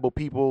incompatible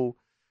people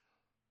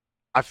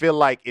I feel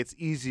like it's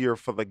easier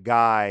for the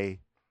guy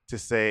to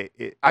say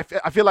it. I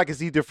feel like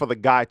it's easier for the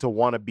guy to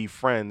want to be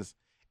friends,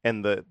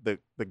 and the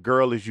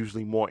girl is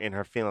usually more in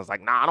her feelings.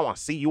 Like, nah, I don't want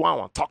to see you. I don't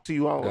want to talk to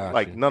you. I don't Gotcha.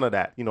 like none of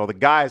that. You know, the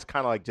guy is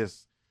kind of like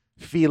just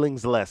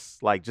feelings less,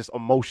 like just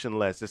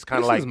emotionless. It's kind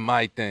of This like is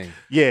my thing.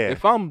 yeah.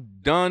 If I'm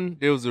done,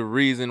 there was a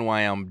reason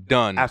why I'm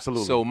done.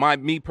 Absolutely. So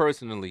me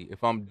personally,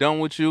 if I'm done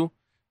with you,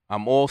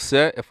 I'm all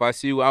set. If I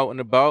see you out and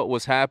about,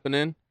 what's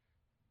happening?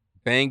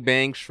 Bang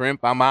bang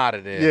shrimp, I'm out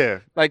of there. Yeah.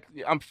 Like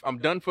I'm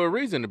done for a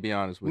reason, to be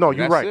honest with No, you.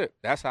 you're That's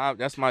right. it.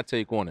 That's my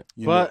take on it.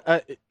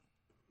 But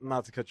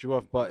not to cut you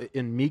off, but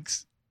in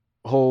Meek's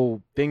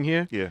whole thing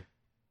here, Yeah.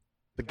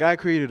 the guy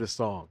created a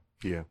song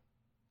Yeah.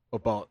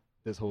 about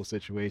this whole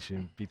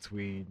situation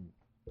between,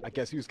 I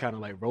guess he was kind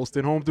of like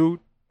roasting home dude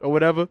or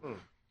whatever.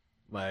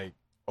 Like,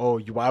 oh,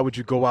 why would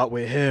you go out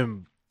with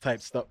him type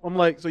stuff. I'm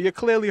like, so you're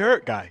clearly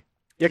hurt, guy.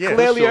 You're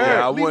clearly hurt.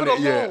 Yeah, I Leave it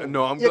wanted. Yeah, alone.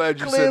 no, I'm You're glad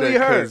you said clearly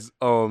that hurt.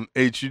 because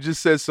H, you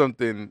just said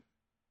something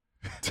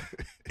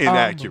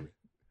inaccurate.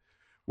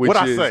 Which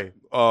What'd I is, say?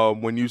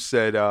 When you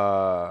said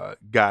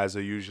guys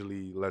are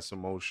usually less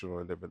emotional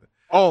and everything.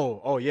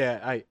 Oh,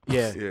 yeah,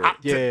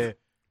 yeah.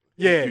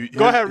 You-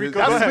 Go ahead, you- Rico.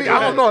 That's Go ahead. me. go I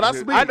ahead. don't know.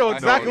 That's me. I know No,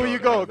 exactly no, where you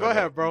no, go. no, Go no,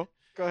 ahead, no. bro.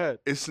 Go ahead.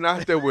 It's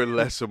not that we're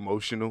less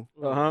emotional.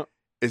 Uh-huh.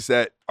 It's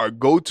that our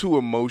go-to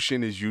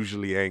emotion is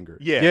usually anger.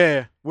 Yeah.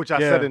 Yeah. Which I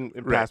Yeah. said in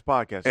Right. past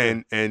podcasts.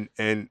 yeah.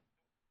 And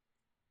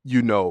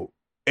you know,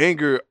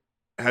 anger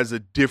has a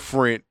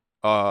different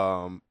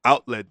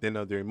outlet than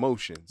other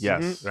emotions.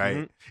 Yes. Right.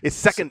 Mhm.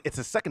 It's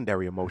a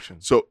secondary emotion.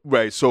 So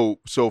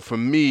so for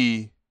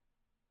me,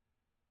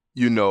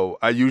 you know,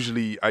 I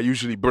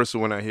usually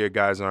bristle when I hear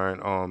guys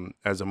aren't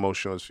as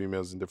emotional as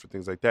females and different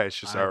things like that. It's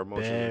just our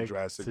emotions are beg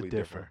drastically to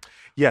different.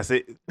 Yes,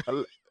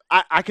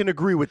 I can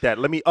agree with that.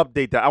 Let me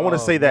update that. I want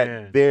to Oh, say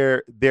man.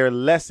 that they're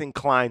less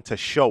inclined to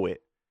show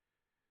it.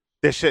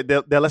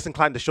 They're less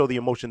inclined to show the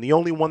emotion. The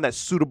only one that's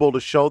suitable to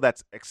show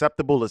that's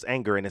acceptable is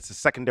anger, and it's a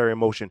secondary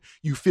emotion.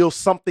 You feel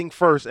something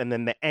first, and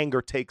then the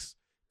anger takes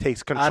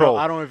control.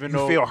 I don't even you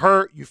know. feel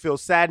hurt, you feel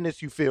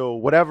sadness, you feel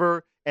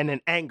whatever, and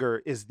then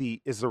anger is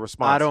the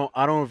response.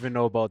 I don't even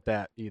know about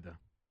that either.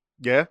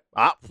 Yeah.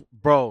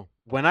 Bro,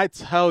 when I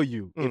tell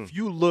you, Mm. if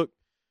you look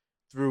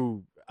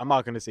through, I'm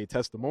not going to say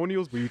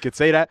testimonials, but you could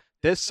say that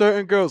there's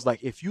certain girls,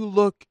 like if you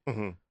look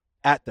Mhm.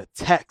 at the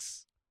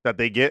texts That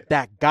they get.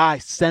 that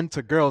guys send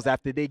to girls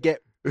after they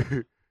get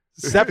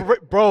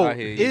separate, bro, I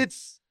hear you.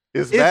 it's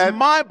bad.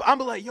 I'm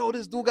like, yo,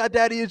 this dude got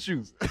daddy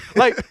issues.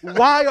 Like,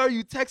 why are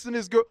you texting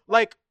this girl?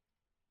 Like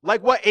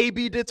what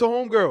AB did to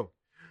homegirl.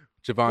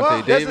 Javante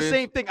Well, Davis. That's the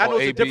same thing. I know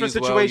or it's a AB different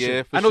as well, situation.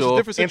 yeah, for I know it's sure. a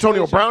different situation.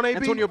 Antonio Brown, AB?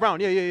 Antonio Brown,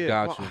 yeah.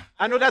 Got you.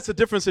 I know that's a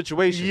different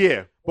situation.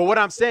 Yeah. But what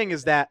I'm saying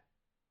is that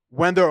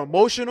when they're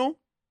emotional,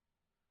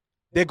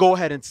 they go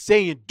ahead and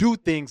say and do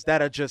things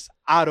that are just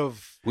out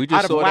of We out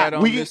just of saw whack. that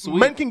on this week.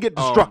 Men can get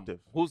destructive.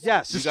 Who's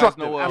Yes. you guys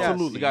Destructive, know,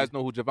 absolutely. You guys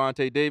know who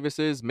Javante Davis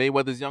is?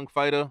 Mayweather's young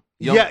fighter.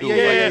 Yeah, Young dude, yeah,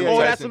 right? yeah, Him yeah. Oh,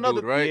 and that's Tyson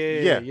another dude, right?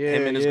 Yeah.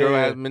 Him and his girl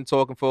have been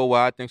talking for a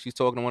while. I think she's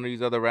talking to one of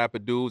these other rapper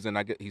dudes, and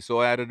he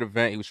saw her at an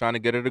event. He was trying to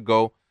get her to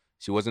go.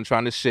 She wasn't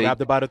trying to shake.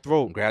 Grabbed her by the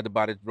throat. Grabbed her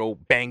by the throat.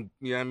 Bang.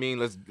 You know what I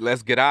mean?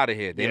 Let's get out of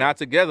here. They're Yeah. not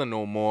together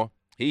no more.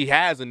 He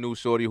has a new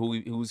shorty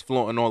who's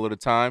flaunting all of the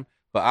time,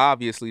 but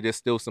obviously there's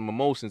still some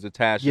emotions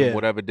attached Yeah. and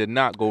whatever did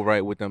not go right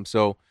with them.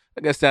 So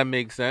I guess that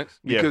makes sense.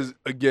 Yeah. Because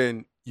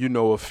again, you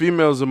know, a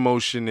female's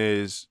emotion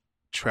is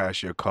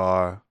trash your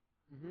car,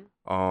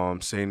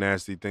 say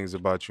nasty things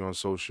about you on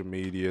social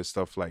media,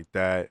 stuff like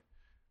that.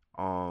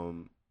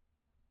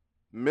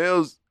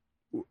 Males,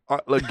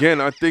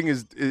 again, our thing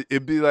is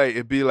it'd be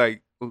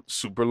like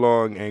super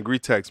long angry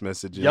text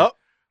messages. Yup.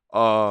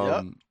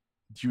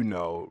 You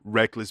know,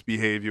 reckless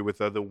behavior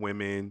with other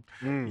women.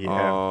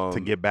 Yeah. To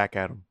get back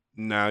at them.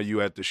 Now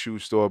you at the shoe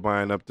store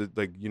buying up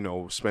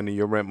spending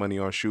your rent money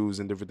on shoes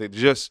and different things.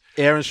 Just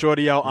Aaron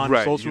Shorty out on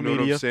right, social you know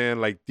media. what I'm saying?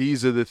 Like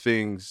these are the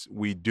things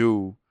we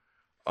do,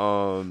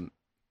 and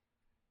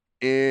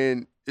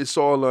it's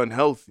all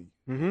unhealthy.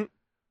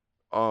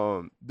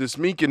 Mm-hmm. This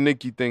Meek and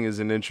Nicki thing is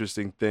an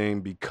interesting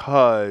thing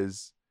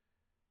because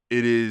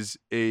it is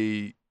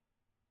an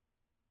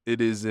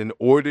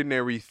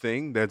ordinary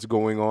thing that's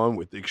going on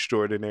with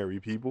extraordinary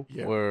people.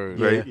 Yeah. Word.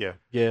 Right? Yeah.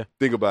 Yeah.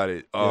 Think about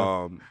it.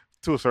 Yeah.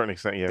 To a certain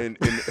extent, yeah. And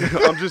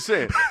I'm just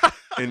saying.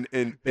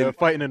 And They're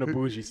fighting in a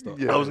bougie store.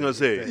 I was gonna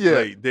say, Yeah.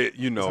 like,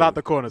 you know, It's not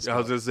the corner I store.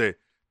 was gonna say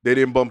they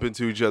didn't bump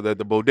into each other at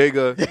the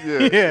bodega.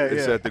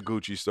 It's at the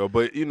Gucci store.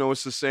 But you know,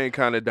 it's the same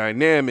kind of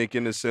dynamic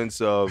in the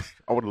sense of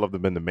I would have loved to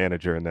have been the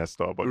manager in that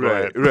store, but go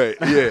ahead. right,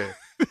 yeah.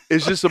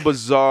 It's just a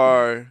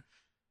bizarre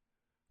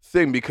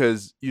thing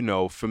because you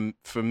know,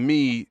 for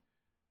me,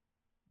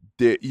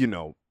 you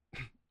know,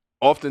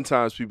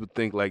 oftentimes people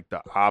think like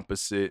the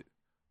opposite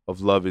of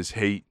love is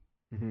hate,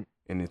 Mhm.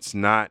 and it's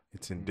not.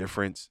 It's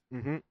indifference.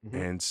 Mm-hmm.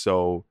 And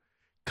so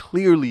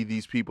clearly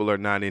these people are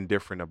not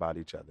indifferent about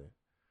each other.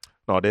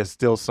 No, there's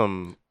still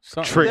some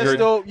Something. triggered.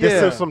 still- There's yeah.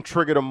 still some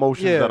triggered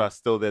emotions Yeah. that are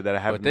still there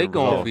that haven't But they been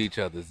going resolved. for each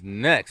other's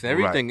necks and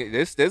everything.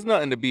 There's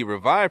nothing to be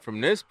revived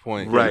from this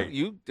point. Right.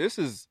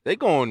 They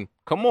going.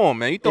 Come on,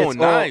 man. You throwing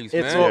knives,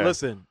 it's man. all.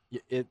 Listen,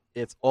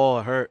 it's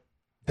all hurt.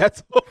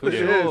 That's all For it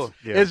sure. is.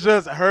 Yeah. It's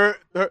just hurt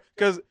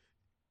because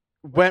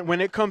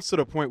when it comes to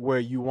the point where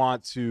you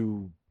want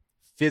to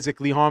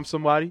physically harm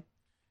somebody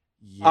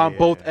on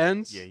both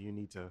ends, Yeah, you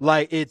need to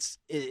like it's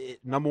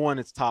number one,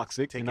 it's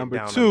toxic. take And it number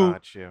down a two,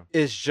 notch, yeah.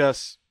 it's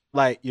just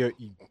like your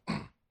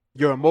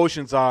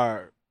emotions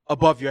are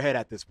above your head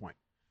at this point.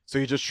 So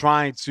you're just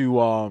trying to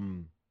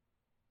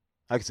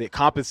I can say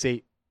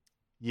compensate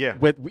Yeah.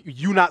 with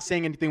you not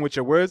saying anything with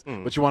your words,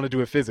 Mm. but you want to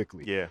do it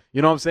physically. Yeah.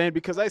 You know what I'm saying?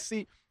 Because I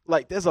see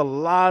like there's a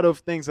lot of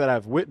things that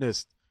I've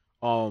witnessed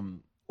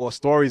or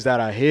stories that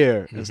I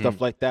hear and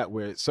stuff like that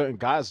where certain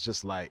guys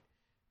just like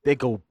they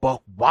go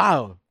buck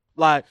wild.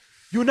 Like,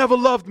 you never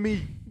loved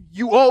me.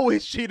 You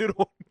always cheated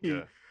on me.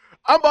 Yeah.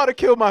 I'm about to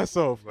kill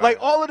myself. Right. Like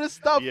all of this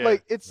stuff, Yeah.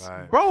 like it's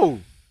Right. bro.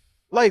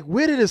 Like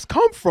where did this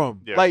come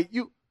from? Yeah. Like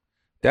you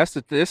This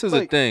is the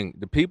Like- thing.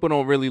 The people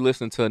don't really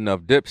listen to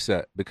enough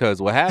Dipset because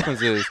what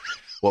happens is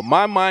what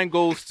my mind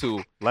goes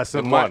to.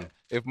 Lesson If one.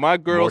 my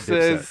girl More Dipset.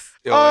 says,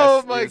 Yo,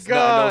 Oh that's- my it's nothing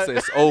else, God.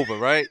 it's over,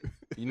 right?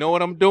 You know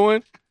what I'm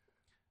doing?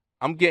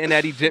 I'm getting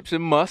that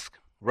Egyptian musk,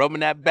 rubbing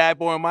that bad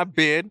boy on my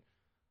beard,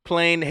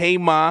 playing Hey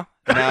Ma.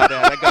 Now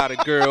that I got a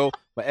girl,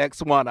 my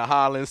ex wanna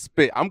holler and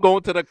spit. I'm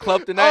going to the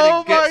club tonight Oh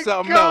and get my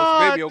something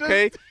God, else, baby,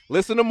 okay?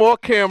 Listen to more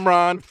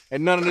Cameron,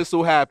 and none of this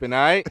will happen, all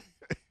right?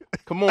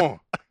 Come on.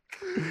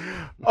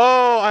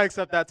 Oh, I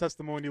accept that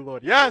testimony,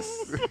 Lord. Yes.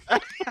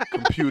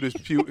 Computers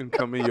Putin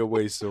coming your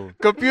way soon.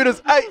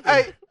 Computers.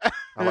 I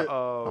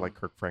like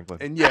Kirk Franklin.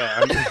 And yeah,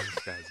 I mean, this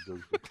guy's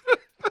goofy.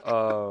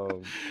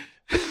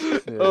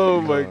 Yeah, Oh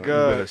my you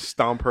better God.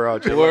 stomp her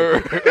out your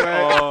Word.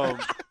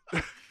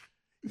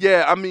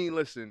 Yeah, I mean,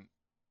 listen,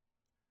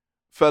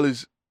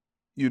 fellas,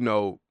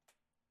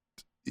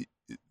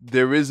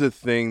 there is a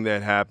thing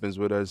that happens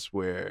with us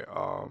where,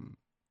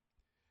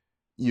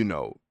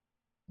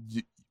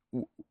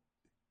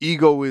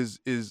 ego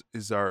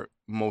is our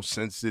most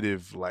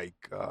sensitive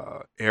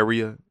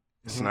area.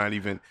 It's not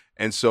even,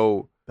 and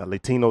so The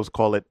Latinos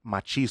call it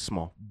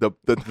machismo. the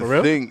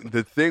real?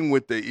 thing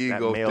with the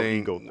ego male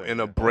thing, ego thing, in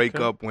a yeah.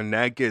 breakup, when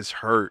that gets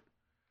hurt,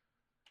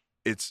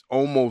 it's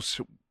almost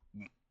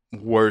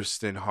worse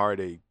than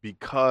heartache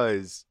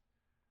because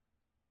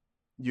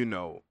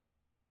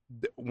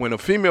when a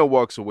female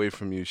walks away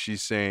from you,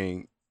 she's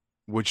saying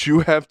what you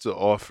have to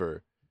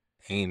offer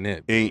Ain't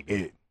it? ain't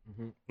it,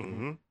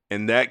 Mm-hmm.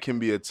 and that can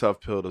be a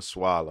tough pill to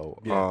swallow.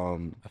 Yeah.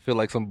 I feel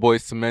like some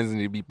boys to men's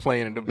need to be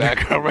playing in the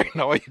background right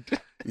now.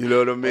 You know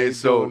what I How mean? you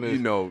So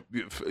doing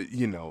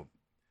this?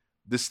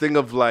 this thing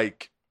of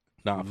like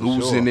Nah, for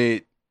losing sure.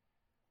 it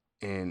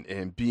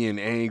and being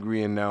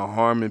angry and now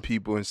harming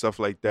people and stuff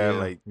like that,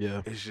 like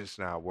yeah. it's just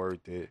not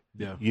worth it.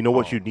 Yeah. You know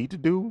what Oh. you need to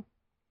do?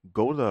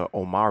 Go the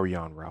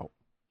Omarion route.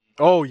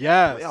 Oh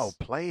yes. Yo,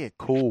 play it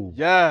cool.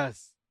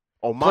 Yes.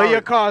 Omar, Play your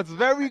cards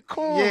very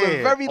cool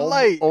and very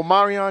light.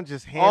 Omarion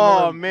just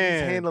handling. Oh he's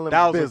man, handling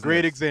that was business. a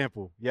great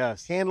example.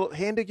 Yes. Handle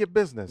your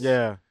business.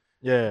 Yeah.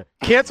 Yeah.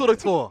 Cancel the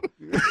tour.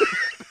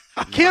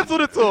 Cancel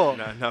the tour.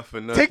 Not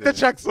for nothing. Take the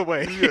checks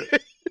away.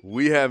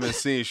 We haven't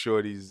seen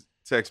Shorty's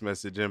text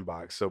message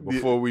inbox, so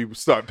before we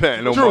start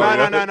patting on True.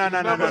 Mario-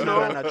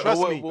 No.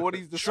 Trust me. What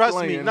he's Trust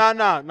me. displaying-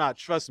 Nah.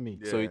 Trust me.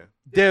 Yeah. So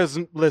There's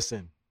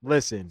listen.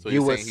 So He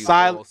you're was saying he's all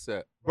silent,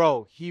 set.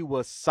 bro. He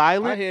was I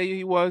silent hear you.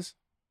 He was.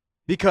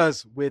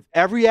 because with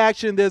every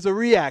action there's a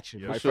reaction,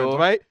 Yeah, my sure. friends,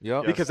 right?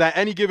 Yep. Because at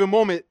any given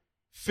moment,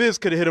 Fizz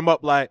could have hit him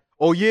up like,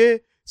 "Oh yeah,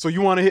 so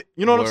you want to hit?"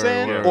 You know what I'm Word,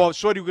 saying? word. Or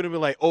Shorty would have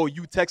been like, "Oh,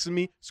 you texted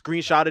me,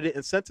 screenshotted it,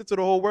 and sent it to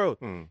the whole world."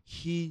 Hmm.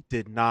 He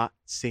did not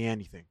say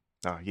anything.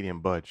 Nah, he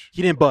didn't budge.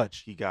 He didn't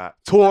budge. He got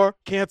Tour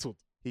canceled.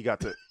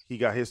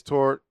 his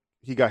tour.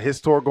 He got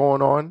his tour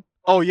going on.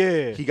 Oh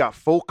yeah. He got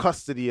full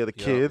custody of the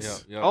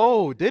kids. Yep.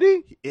 Oh, did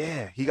he?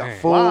 Yeah, he got Dang.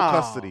 full Wow.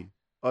 custody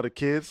of the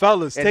kids.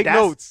 Fellas, And take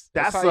that's- notes.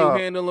 That's how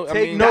you handle it. I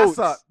take mean, notes.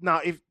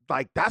 Now if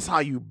that's how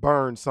you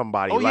burn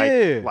somebody. Oh, like,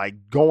 yeah. like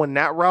going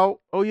that route.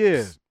 Oh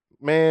yeah.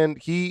 Man,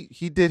 he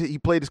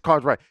played his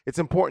cards right. It's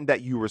important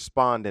that you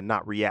respond and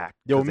not react.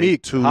 Yo, 'Cause they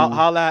Meek, two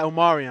holla at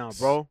Omarion,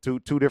 bro.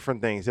 two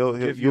different things.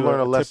 Give You learn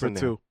a tip lesson or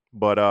there. two.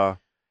 But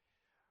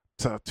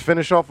to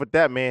finish off with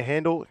that, man,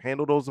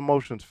 handle those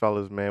emotions,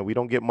 fellas. Man, we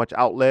don't get much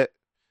outlet.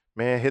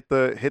 Man, hit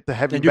the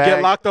heavy And you bag.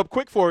 get locked up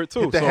quick for it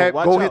too. Hit the so head-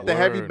 watch go out. hit the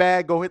heavy Word.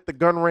 bag. Go hit the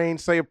gun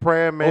range. Say a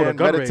prayer, man. Oh, the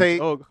gun meditate.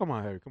 range. Oh, come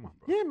on, Harry. Come on,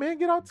 bro. Yeah, man,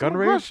 get out to Gun the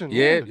range? Russian.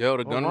 Yeah, Yeah. yo,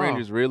 the gun wow. range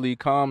is really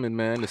calming,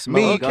 man. The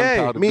smell Me, of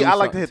gunpowder. Me, do I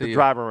like to something hit the you.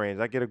 driving range.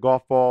 I get a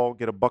golf ball,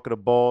 get a bucket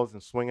of balls,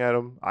 and swing at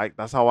them.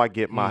 That's how I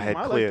get my head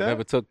I like clear. that.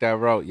 Never took that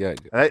route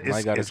yet. That-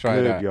 I gotta it's try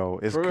good, that. yo.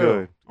 It's For real.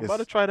 good. I'm about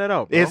to try that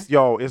out, bro.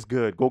 It's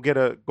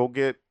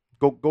good.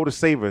 Go to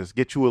Savers.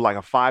 Get you like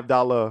a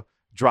 $5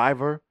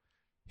 driver.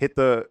 Hit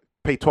the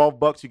Pay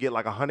 $12, you get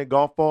like 100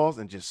 golf balls,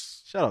 and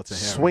just Shout out to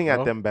Harry, swing bro.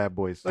 at them bad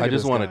boys. Look I at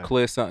just this want to guy.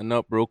 clear something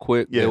up real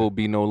quick. Yeah. There will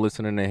be no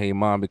listening to Hey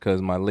Mom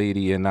because my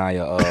lady and I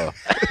are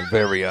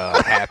very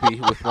happy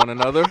with one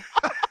another.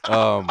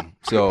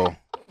 So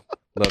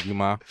love you,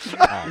 Mom.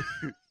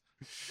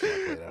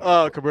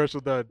 Oh,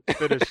 commercial done.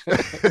 Finish.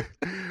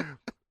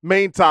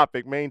 Main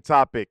topic,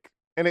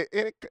 and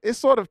it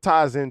sort of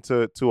ties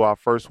into our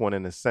first one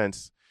in a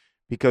sense,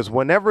 because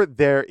whenever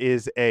there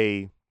is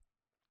a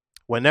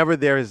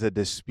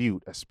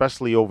dispute,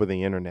 especially over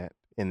the internet,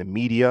 in the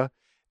media,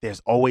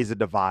 there's always a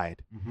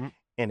divide,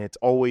 and it's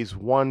always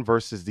one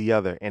versus the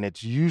other, and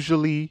it's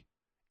usually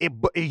it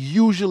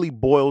usually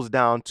boils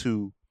down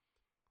to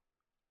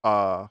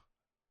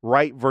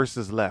right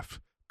versus left,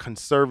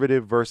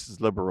 conservative versus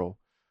liberal,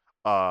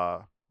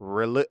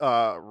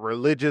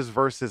 religious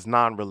versus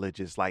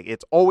non-religious. Like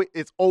it's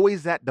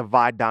always that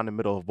divide down the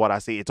middle of what I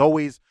see. It's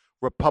always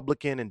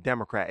Republican and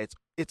Democrat.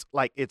 It's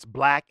like it's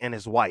black and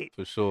it's white.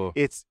 For sure.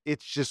 It's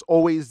just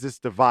always this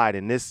divide.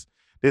 And this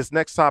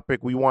next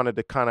topic we wanted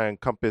to kind of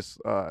encompass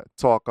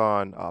talk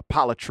on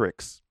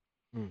politricks.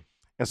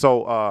 And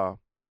so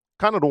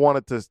kind of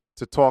wanted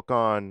to talk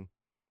on,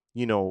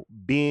 you know,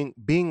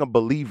 being a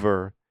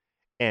believer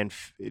and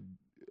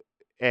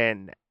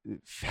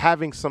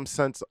having some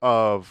sense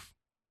of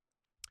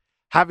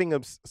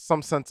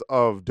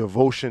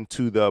devotion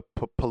to the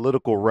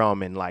political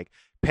realm, and like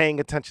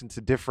paying attention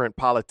to different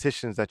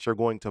politicians that you're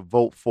going to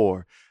vote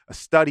for,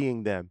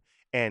 studying them.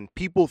 And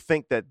people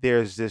think that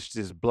there's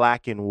this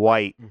black and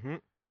white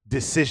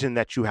decision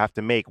that you have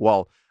to make.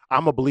 Well,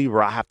 I'm a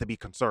believer, I have to be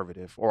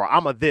conservative, or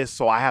I'm a this,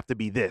 so I have to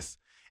be this.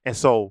 And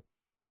so,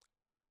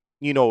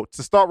 you know,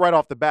 to start right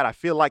off the bat, I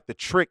feel like the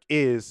trick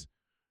is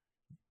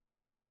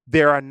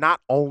there are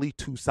not only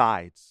two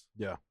sides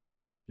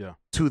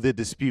to the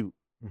dispute.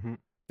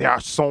 There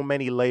are so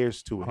many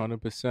layers to it.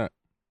 100%.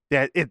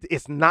 That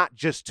it's not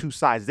just two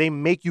sides. They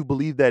make you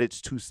believe that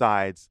it's two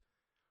sides,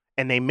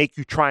 and they make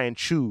you try and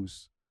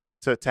choose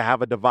to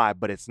have a divide,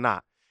 but it's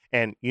not.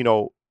 And, you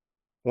know,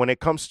 when it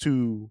comes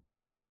to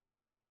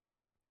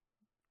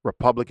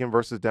Republican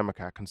versus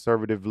Democrat,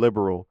 conservative,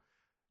 liberal,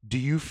 how do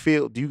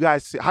you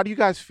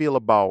guys feel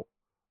about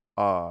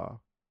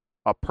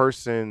a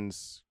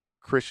person's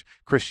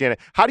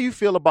Christianity? How do you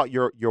feel about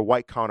your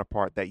white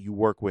counterpart that you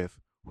work with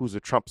who's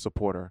a Trump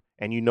supporter,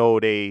 and you know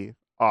they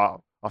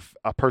are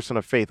a person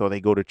of faith, or they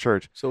go to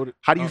church? So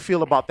how do you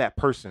feel about that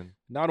person?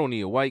 Not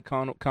only a white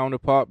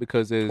counterpart,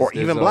 because there's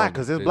even black,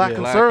 because there's black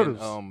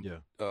conservatives.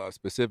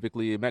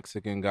 Specifically a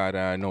Mexican guy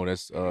that I know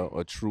that's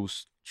a true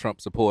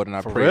Trump supporter, and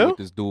I For prayed real? with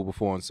this dude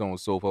before and so on and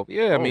so forth.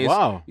 Yeah, I mean,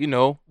 wow. it's, you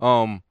know,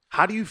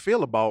 How do you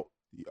feel about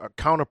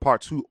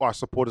counterparts who are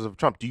supporters of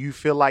Trump? Do you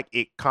feel like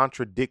it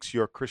contradicts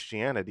your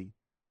Christianity?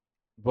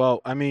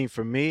 Well, I mean,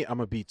 for me, I'm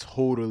gonna be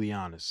totally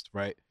honest,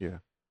 right? Yeah.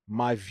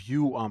 My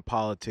view on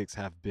politics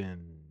have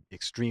been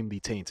extremely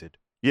tainted.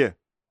 Yeah.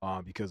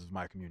 Because of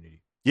my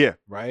community. Yeah.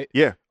 Right.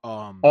 Yeah.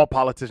 All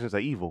politicians are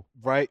evil.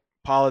 Right.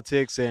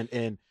 Politics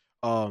and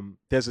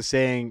there's a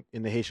saying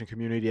in the Haitian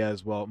community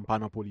as well,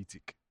 "Mpana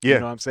politique." Yeah. You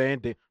know what I'm saying?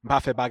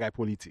 "Mpa fe bagay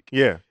politique."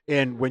 Yeah.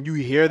 And when you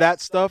hear that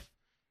stuff,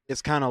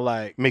 it's kind of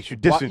like Makes you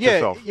distance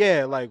yourself.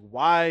 Yeah. Like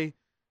why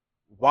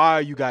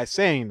are you guys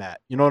saying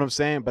that? You know what I'm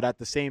saying? But at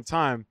the same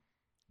time,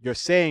 you're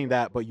saying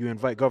that, but you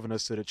invite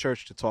governors to the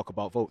church to talk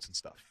about votes and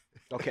stuff.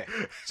 Okay,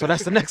 so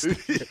that's the next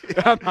thing.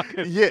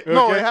 Yeah,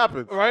 no, it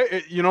happens.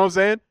 Right? You know what I'm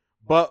saying?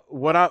 But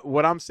what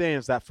I'm saying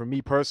is that for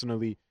me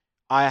personally,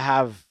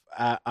 I'm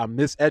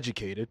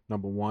miseducated,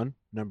 number one.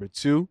 Number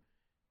two,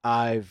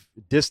 I've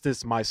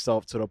distanced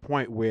myself to the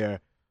point where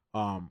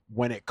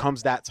when it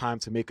comes that time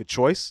to make a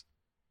choice,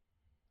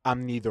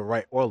 I'm neither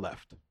right or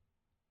left.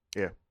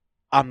 Yeah.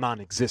 I'm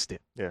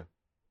non-existent. Yeah.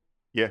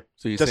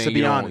 so you're Just to saying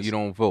be honest. you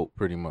don't vote,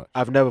 pretty much.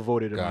 I've never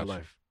voted in my Gotcha.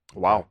 life.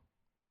 Wow.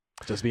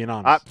 Just being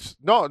honest.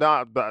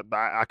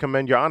 I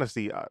commend your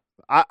honesty.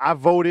 I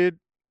voted,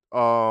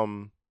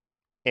 and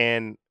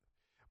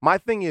my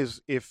thing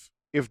is, if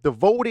the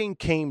voting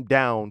came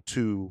down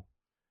to,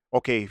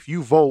 okay, if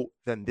you vote,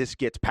 then this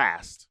gets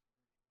passed,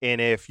 and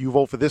if you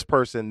vote for this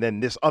person, then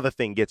this other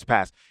thing gets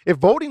passed. If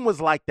voting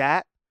was like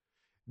that,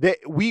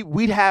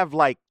 we'd have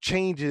like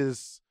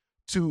changes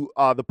to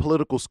the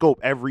political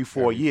scope every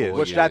 4 years.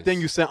 Which that thing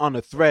you sent on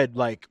the thread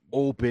like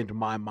opened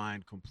my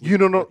mind completely. You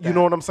know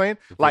what I'm saying?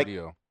 The Like,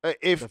 video.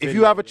 if The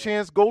you have a video,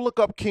 chance, go look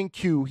up King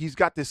Q. He's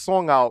got this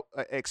song out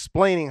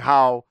explaining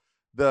how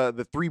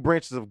the three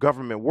branches of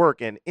government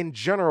work, and in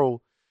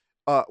general,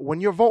 when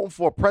you're voting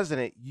for a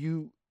president,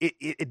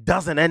 it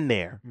doesn't end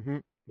there.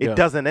 It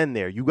doesn't end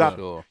there. You have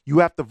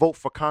to vote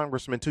for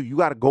congressmen too. You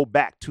got to go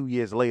back 2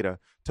 years later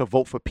to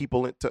vote for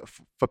people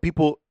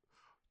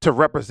to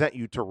represent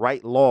you, to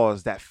write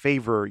laws that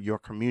favor your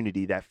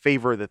community, that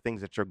favor the things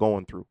that you're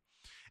going through.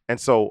 And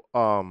so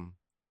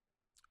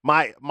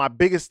my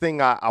biggest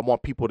thing I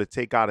want people to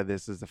take out of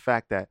this is the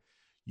fact that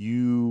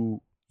you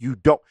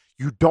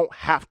don't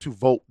have to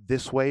vote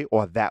this way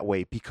or that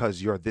way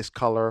because you're this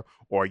color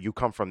or you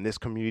come from this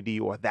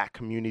community or that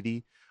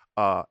community.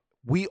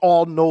 We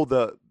all know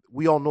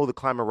the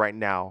climate right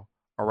now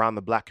around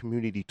the black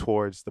community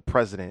towards the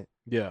president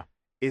Yeah.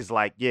 is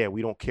like, yeah,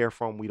 we don't care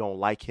for him, we don't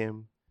like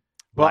him.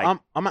 But Like,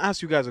 I'm gonna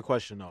ask you guys a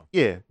question though.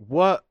 yeah,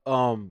 What I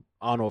don't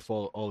know if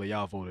all of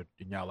y'all voted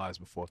in y'all lives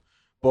before,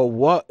 but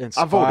what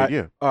inspired? I voted.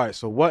 Yeah, All right.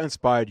 So what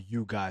inspired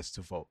you guys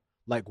to vote?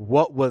 Like,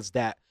 what was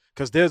that?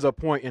 Because there's a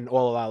point in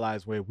all of our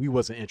lives where we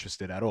wasn't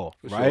interested at all,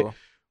 For right? sure.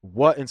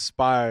 What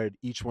inspired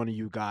each one of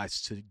you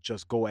guys to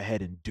just go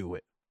ahead and do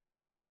it?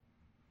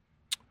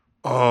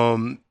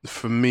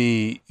 For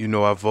me,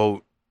 I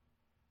vote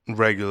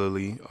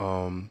regularly.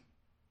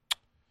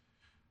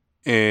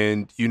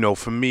 And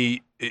for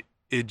me,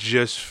 it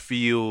just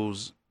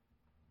feels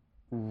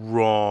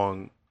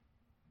wrong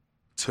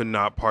to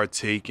not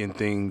partake in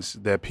things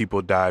that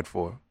people died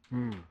for.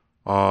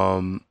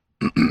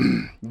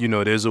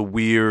 There's a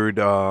weird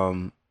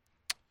kind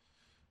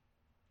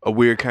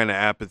of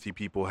apathy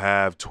people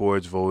have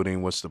towards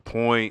voting. What's the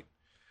point?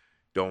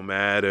 Don't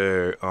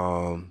matter.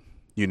 Don't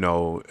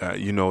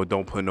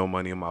put no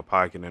money in my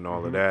pocket and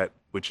all of that,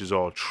 which is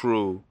all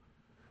true.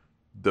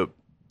 The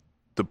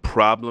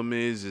problem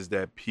is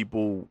that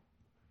people,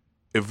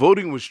 if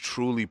voting was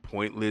truly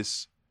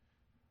pointless,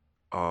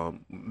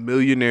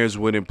 millionaires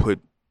wouldn't put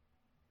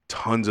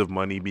tons of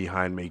money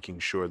behind making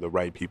sure the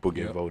right people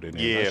get voted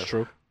in. Yeah. That's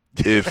true.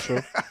 If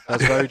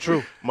That's very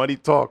true. money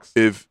talks.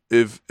 if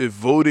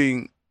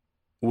voting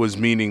was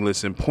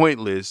meaningless and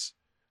pointless,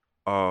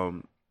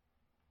 the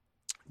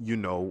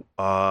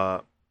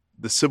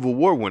Civil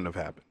War wouldn't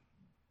have happened.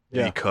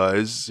 Yeah.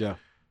 Because Yeah.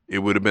 it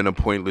would have been a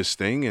pointless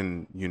thing,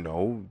 and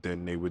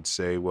then they would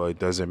say, well, it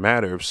doesn't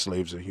matter if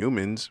slaves are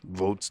humans,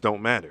 votes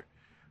don't matter.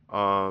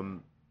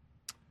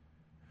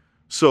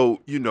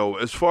 So,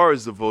 as far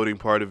as the voting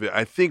part of it,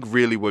 I think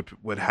really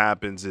what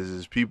happens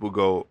is people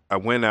go, I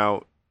went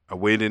out, I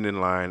waited in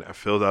line, I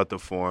filled out the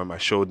form, I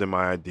showed them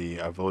my ID,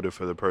 I voted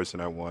for the person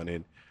I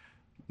wanted.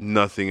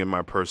 Nothing in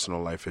my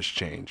personal life has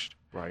changed.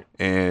 Right.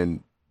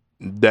 And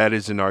that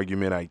is an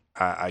argument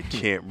I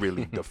can't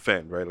really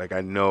defend, right? Like,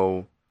 I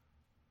know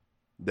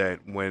that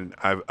when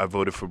I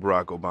voted for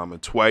Barack Obama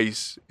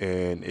twice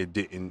and it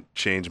didn't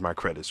change my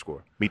credit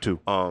score. Me too.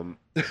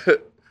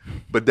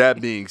 But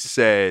that being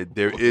said,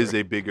 there is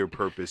a bigger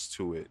purpose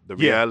to it. The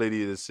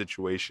reality of the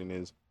situation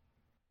is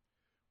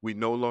we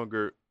no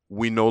longer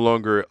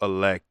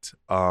elect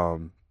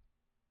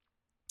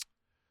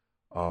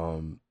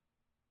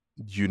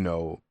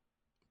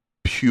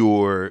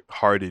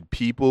pure-hearted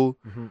people.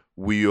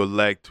 We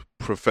elect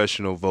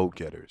professional vote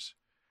getters.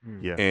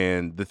 Yeah.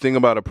 And the thing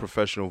about a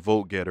professional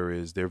vote getter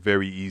is they're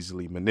very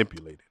easily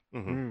manipulated.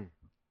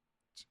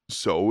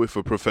 So if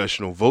a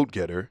professional vote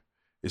getter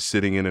is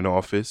sitting in an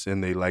office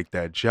and they like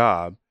that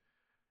job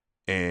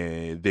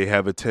and they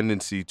have a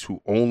tendency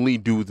to only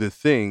do the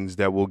things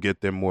that will get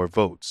them more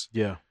votes.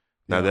 Yeah.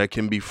 Now that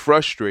can be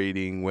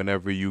frustrating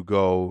whenever you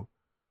go,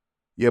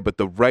 yeah, but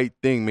the right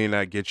thing may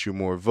not get you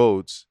more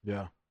votes.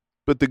 Yeah.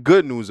 But the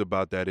good news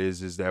about that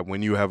is that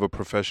when you have a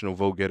professional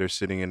vote getter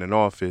sitting in an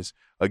office,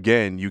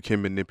 again, you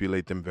can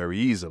manipulate them very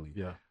easily.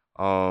 Yeah.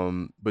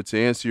 But to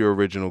answer your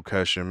original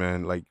question,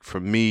 man, like for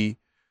me,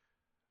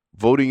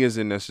 voting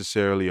isn't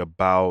necessarily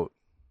about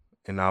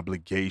an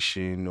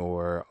obligation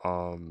or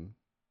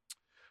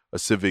a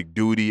civic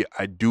duty.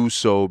 I do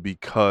so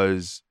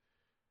because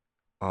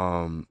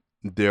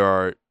there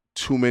are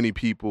too many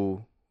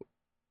people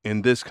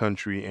in this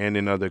country and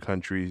in other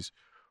countries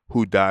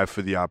who die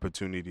for the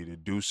opportunity to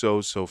do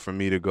so. So for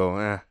me to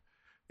go,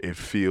 it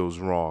feels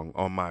wrong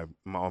on my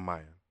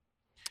end.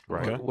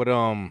 Right. Okay. What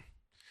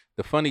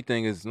the funny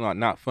thing is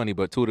not funny,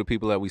 but two of the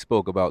people that we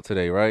spoke about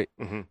today, right?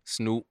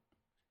 Snoop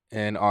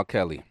and R.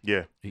 Kelly.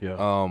 Yeah.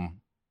 Yeah.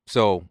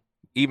 So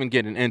even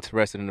getting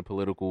interested in the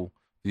political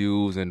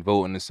views and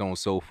voting and so on and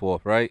so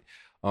forth, right?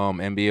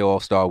 NBA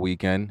All-Star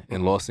Weekend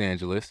in Los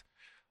Angeles.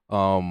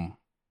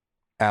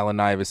 Allen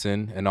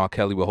Iverson and R.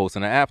 Kelly were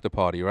hosting an after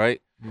party,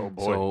 right? Oh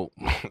boy. So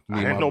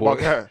I didn't know about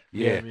that.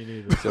 Yeah. Me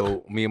neither.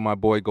 So me and my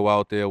boy go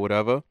out there,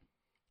 whatever.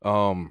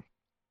 It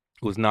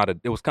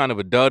was kind of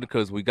a dud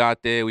because we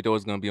got there. We thought it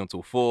was gonna be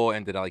until 4,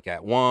 ended like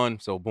at 1.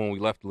 So boom, we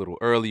left a little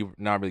early.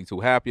 Not really too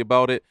happy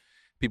about it.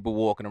 People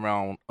walking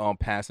around,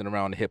 passing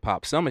around the hip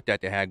hop summit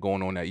that they had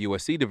going on at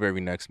USC the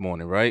very next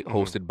morning, right?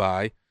 Hosted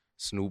by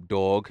Snoop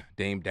Dogg,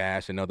 Dame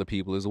Dash, and other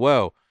people as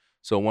well.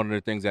 So one of the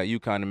things that you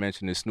kind of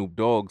mentioned is Snoop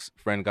Dogg's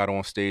friend got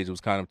on stage,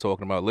 was kind of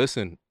talking about,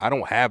 listen, I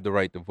don't have the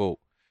right to vote.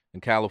 In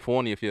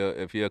California, if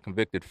you're a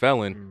convicted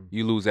felon,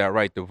 you lose that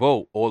right to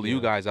vote. All of you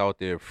guys out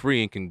there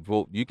free and can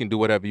vote. You can do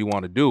whatever you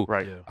want to do.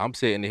 Right. Yeah. I'm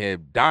sitting here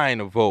dying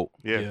to vote.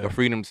 Yeah. The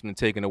freedom's been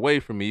taken away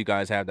from me. You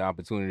guys have the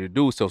opportunity to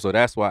do so. So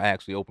that's why I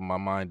actually opened my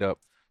mind up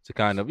to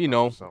kind of,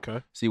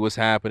 Okay. see what's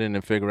happening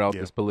and figure out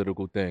this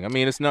political thing. I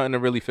mean, it's nothing to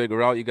really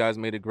figure out. You guys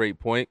made a great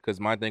point because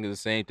my thing is the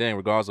same thing.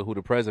 Regardless of who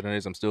the president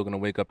is, I'm still going to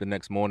wake up the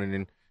next morning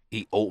and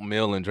eat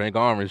oatmeal and drink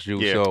orange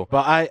juice. Yeah. So,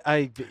 But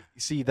I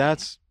see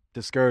that's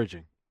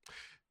discouraging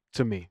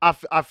to me.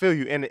 I feel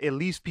you, and it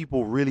leaves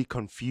people really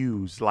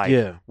confused.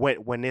 Like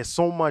when there's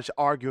so much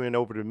arguing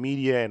over the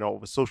media and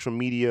over social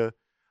media,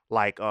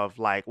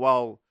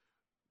 well,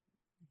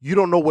 you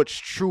don't know what's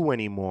true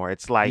anymore.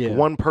 It's like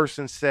one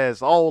person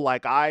says, "Oh,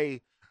 like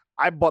I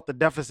brought the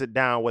deficit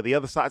down," where the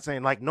other side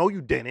saying, "Like, no,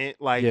 you didn't.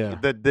 Like,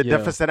 the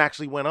deficit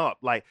actually went up."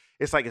 Like,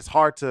 it's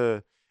hard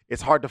to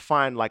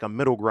find like a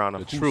middle ground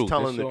of who's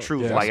telling the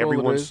truth. Like,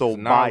 everyone's so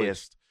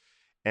biased,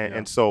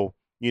 and so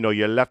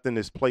you're left in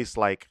this place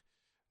like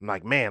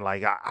man,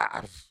 like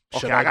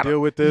should I deal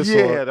with this?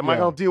 Yeah, am I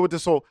gonna deal with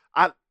this? So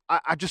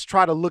I just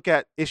try to look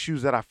at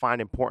issues that I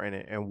find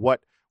important and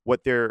what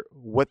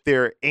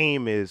their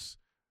aim is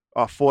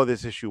for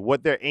this issue,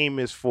 what their aim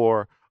is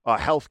for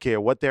healthcare,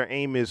 what their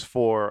aim is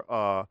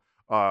for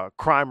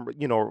crime,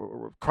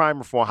 crime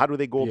reform. How do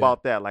they go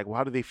about that? Like,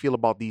 how do they feel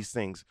about these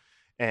things?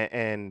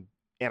 And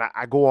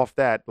I go off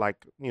that,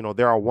 like,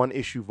 there are one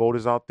issue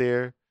voters out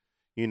there,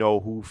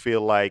 who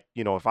feel like,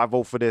 if I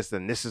vote for this,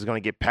 then this is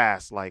going to get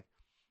passed. Like,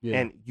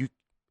 and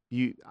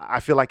I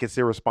feel like it's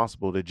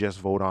irresponsible to just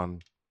vote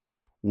on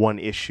one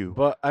issue.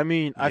 But I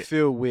mean, I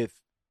feel with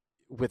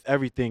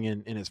everything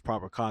in its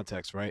proper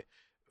context, right?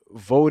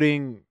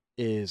 Voting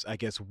is, I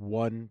guess,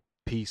 one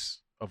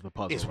piece of the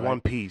puzzle. It's right?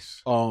 one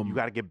piece. You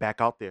got to get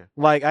back out there.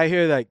 Like, I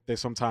hear that there's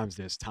sometimes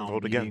town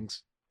Vote meetings. again.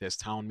 There's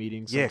town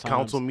meetings. Yeah,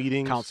 council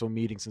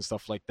meetings and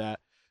stuff like that.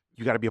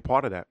 You got to be a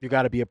part of that. You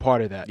got to be a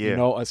part of that.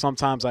 Yeah.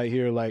 Sometimes I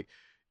hear like,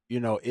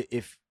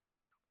 if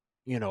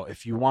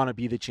you want to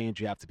be the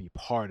change, you have to be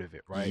part of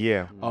it, right?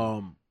 Yeah.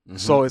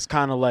 So it's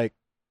kind of like,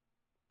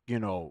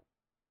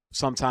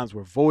 sometimes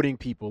we're voting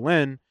people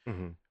in.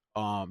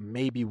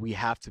 Maybe we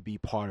have to be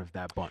part of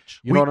that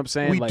bunch. You know what I'm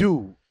saying? We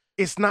do.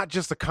 It's not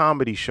just a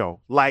comedy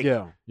show. Like,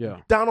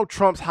 Donald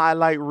Trump's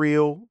highlight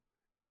reel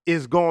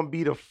is going to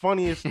be the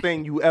funniest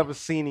thing you ever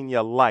seen in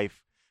your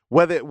life.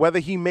 Whether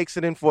he makes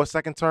it in for a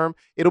second term,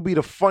 it'll be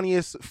the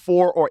funniest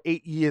 4 or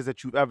 8 years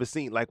that you've ever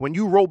seen. Like, when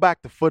you roll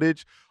back the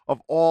footage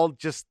of all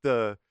just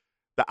some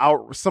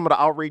of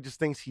the outrageous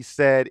things he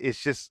said,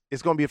 it's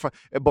going to be fun.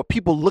 But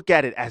people look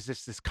at it as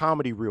just this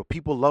comedy reel.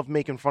 People love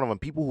making fun of him.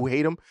 People who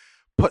hate him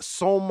put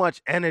so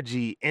much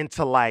energy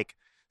into, like,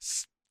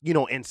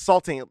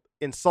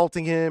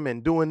 insulting him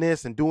and doing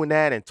this and doing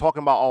that and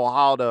talking about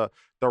how the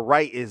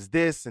right is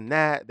this and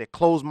that. They're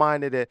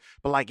closed-minded.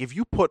 But, like, if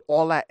you put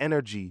all that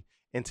energy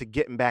into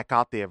getting back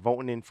out there,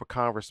 voting in for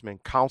congressmen,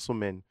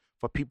 councilmen,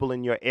 for people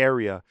in your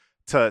area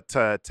to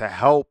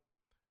help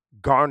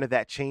garner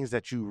that change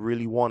that you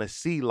really want to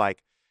see,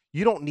 like,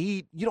 you don't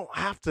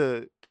have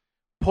to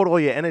put all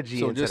your energy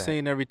into that. So just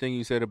saying everything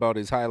you said about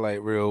his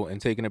highlight reel and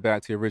taking it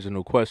back to the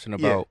original question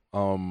about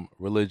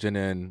religion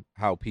and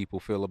how people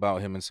feel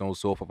about him and so on and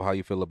so forth, how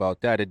you feel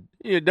about that,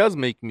 it does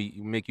make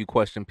you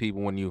question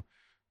people when you.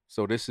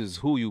 So this is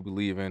who you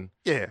believe in.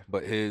 Yeah.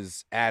 But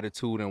his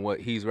attitude and what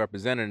he's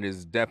representing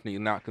is definitely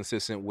not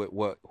consistent with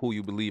who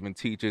you believe in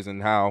teaches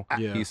and how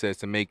he says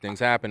to make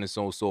things happen and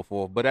so on and so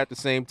forth. But at the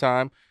same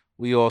time,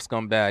 we all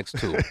scumbags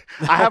too.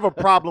 I have a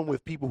problem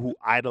with people who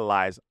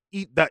idolize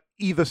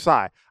either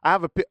side. I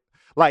have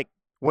like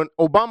when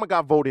Obama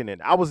got voted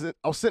in, I was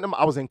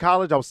in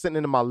college. I was sitting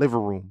in my living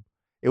room.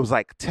 It was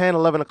like 10,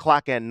 11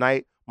 o'clock at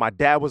night. My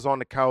dad was on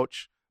the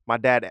couch. My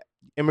dad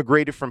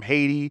immigrated from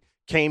Haiti,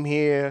 came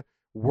here,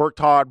 worked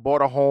hard,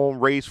 bought a home,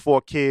 raised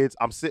 4 kids.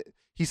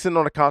 He's sitting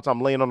on the couch.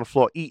 I'm laying on the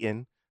floor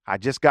eating. I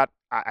just got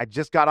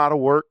out of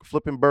work,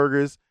 flipping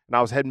burgers, and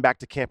I was heading back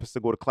to campus to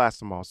go to class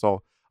tomorrow.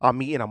 So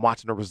I'm eating. I'm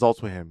watching the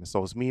results with him. And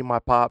so it's me and my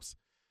pops.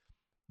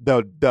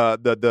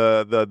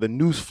 The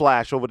news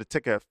flash over the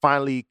ticker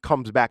finally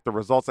comes back. The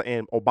results are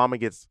in.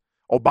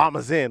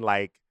 Obama's in.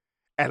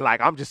 And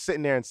I'm just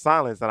sitting there in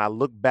silence, and I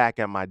look back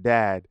at my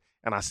dad.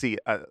 And I see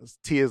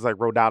tears like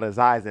roll down his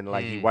eyes, and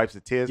like he wipes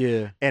the tears.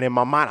 Yeah. And in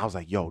my mind, I was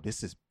like, "Yo,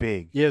 this is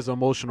big." Yeah, it's an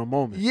emotional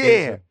moment. Yeah,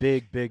 it's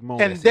a big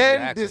moment. And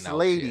then this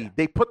lady,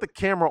 they put the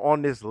camera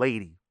on this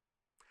lady.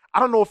 I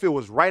don't know if it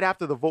was right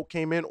after the vote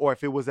came in or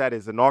if it was at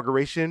his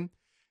inauguration.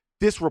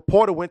 This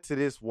reporter went to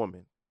this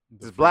woman,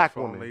 this black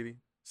woman. Lady.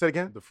 Say it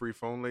again. The free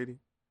phone lady.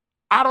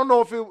 I don't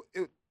know if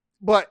it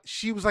but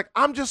she was like,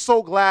 "I'm just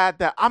so glad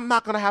that I'm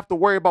not going to have to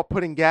worry about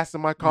putting gas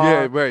in my car.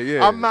 Yeah, right,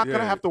 yeah. I'm not going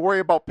to have to worry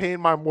about paying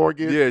my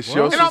mortgage." Yeah, she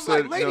also I'm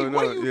said, like, "Lady, no,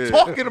 what are you yeah.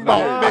 talking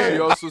about, man?" She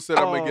also said,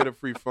 "I'm going to get a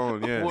free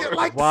phone." Yeah.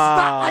 Like,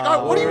 stop.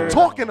 Like, what are you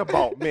talking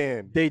about,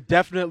 man? They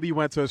definitely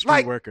went to a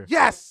street worker.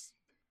 Yes.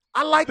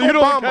 I like you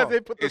Obama. Know, they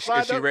put the is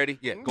she ready?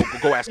 Yeah,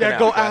 go ask her now.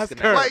 Go ask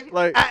her.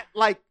 What? I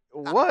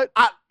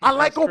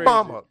like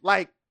Obama.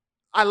 Like,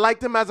 I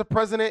liked him as a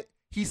president.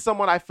 He's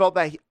someone I felt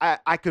that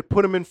I could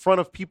put him in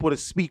front of people to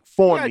speak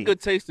for me. He had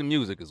good taste in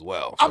music as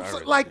well. I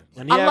like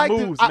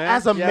him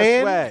as a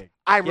man.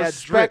 I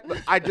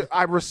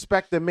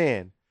respect the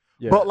man.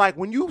 Yeah. But like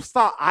when you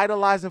start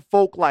idolizing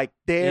folk like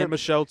and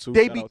Michelle too,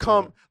 they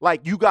become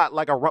like you got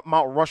like a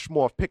Mount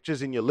Rushmore of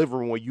pictures in your living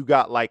room where you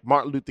got like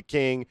Martin Luther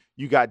King,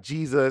 you got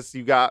Jesus,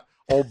 you got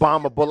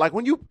Obama. But like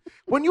when you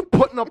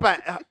putting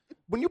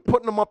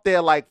them up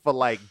there like for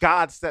like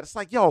God's sake, it's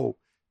like, yo,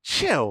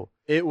 chill.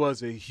 It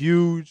was a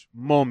huge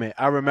moment.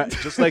 I remember,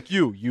 just like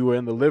you were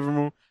in the living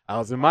room. I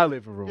was in my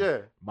living room. Yeah.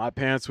 My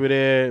parents were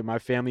there. My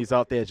family's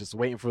out there just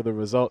waiting for the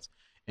results.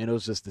 and it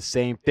was just the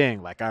same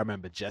thing. Like I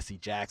remember Jesse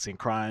Jackson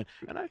crying,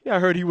 and I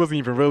heard he wasn't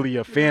even really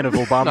a fan of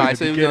Obama. No, in I the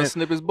said he was beginning. gonna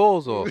snip his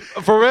balls off.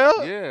 For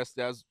real? Yes,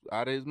 that's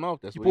out of his mouth.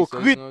 That's People what he said.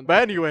 He's quit. gonna do.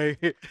 But anyway,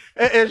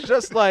 it's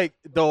just like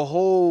the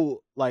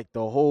whole, like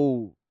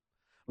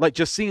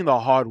just seeing the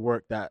hard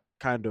work that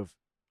kind of,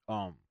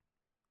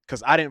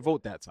 because I didn't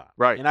vote that time,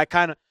 Right. And I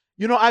kind of,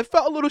 I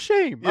felt a little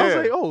shame. I was Yeah.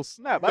 like, oh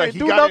snap, I Like, didn't he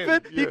do got in.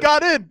 nothing. He Yeah.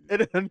 got in,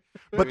 and then,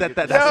 But that's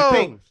the Yo.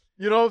 thing.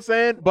 you know what I'm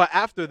saying? But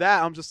after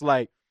that, I'm just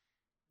like,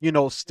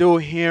 still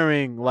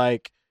hearing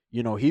like,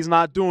 he's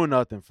not doing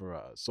nothing for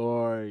us,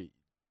 or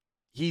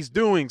he's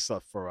doing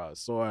stuff for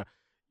us, or,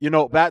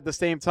 but at the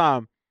same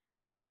time,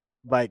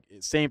 like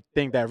same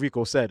thing that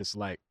Rico said, it's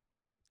like,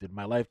 did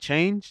my life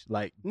change?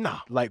 Like, No.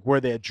 like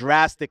were there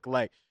drastic,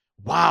 like,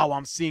 wow,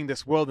 I'm seeing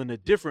this world in a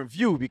different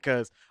view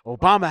because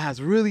Obama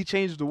has really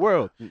changed the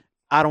world.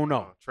 I don't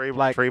know.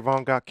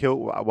 Trayvon got killed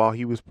while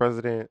he was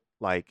president.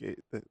 Like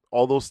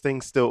all those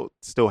things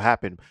still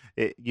happen.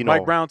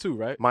 Mike Brown too,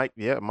 right? Mike.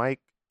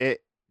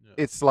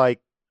 It's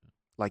like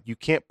you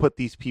can't put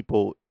these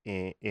people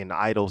in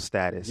idol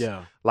status.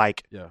 Yeah.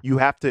 Like you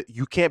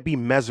can't be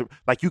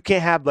like you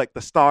can't have like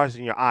the stars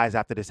in your eyes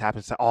after this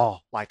happens. Say, oh,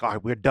 like, all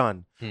right, we're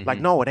done. Mhm. Like,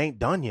 no, it ain't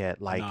done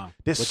yet. Like Nah,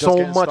 there's we're just so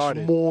getting much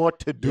started. more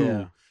to do.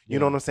 Yeah. You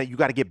know what I'm saying? You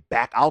got to get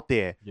back out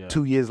there. Yeah.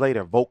 2 years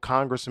later, vote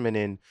congressmen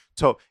in.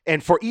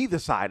 And for either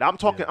side, I'm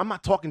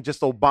not talking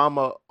just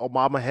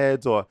Obama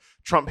heads or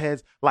Trump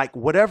heads. Like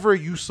whatever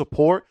you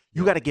support,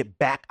 you got to get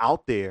back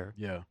out there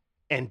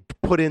and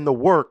put in the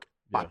work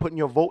by putting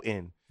your vote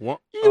in. You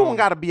don't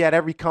got to be at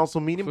every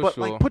council meeting, but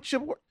sure. like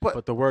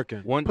put the work in.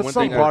 One Put thing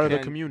some part I of the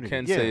can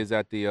community. say is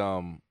that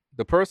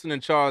the person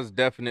in charge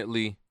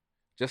definitely,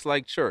 just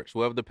like church,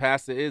 whoever the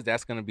pastor is,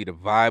 that's going to be the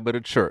vibe of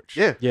the church.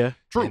 Yeah.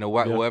 True. And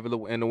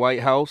whoever in the White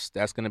House,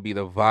 that's going to be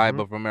the vibe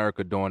of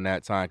America during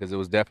that time, because it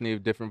was definitely a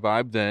different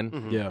vibe then.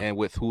 Mhm. Yeah. And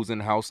with who's in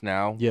the house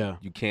now, Yeah.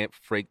 you can't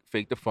fake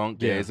the funk.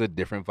 Yeah. There's a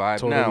different vibe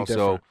Totally now.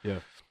 different.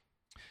 So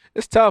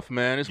it's tough,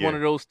 man. It's one Yeah.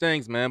 of those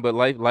things, man. But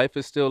life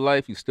is still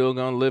life. You're still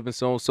gonna live and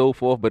so on and so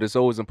forth. But it's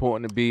always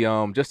important to be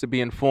just to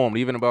be informed,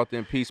 even about the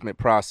impeachment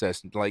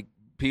process. Like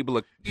people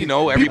are,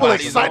 people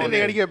everybody's excited on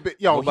there to it.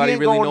 get. Yo, Nobody he ain't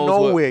really going knows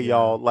nowhere, what-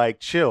 y'all. Like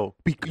chill.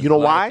 You There's know a lot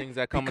of why? things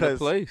that come into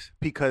place.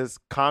 Because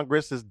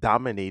Congress is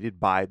dominated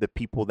by the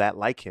people that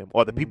like him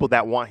or the people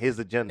that want his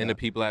agenda. And the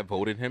people that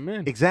voted him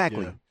in.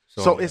 Exactly. Yeah.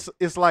 So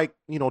it's like,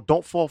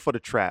 don't fall for the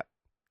trap.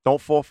 Don't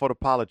fall for the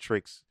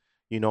politricks.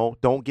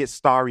 Don't get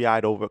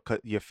starry-eyed over 'cause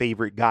your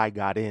favorite guy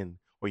got in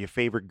or your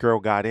favorite girl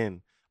got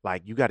in.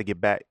 Like, you got to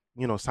get back.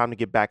 It's time to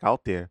get back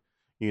out there.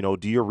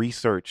 Do your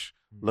research.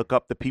 Look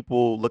up the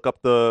people. Look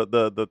up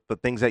the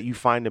things that you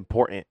find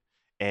important,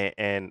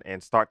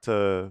 and start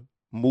to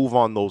move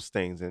on those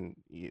things. And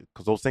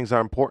because those things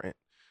are important.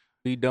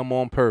 Be dumb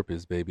on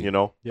purpose, baby.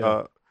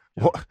 Yeah.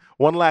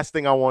 One last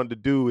thing I wanted to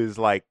do is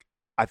like,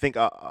 I think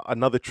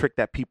another trick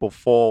that people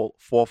fall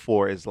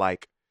for is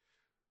like,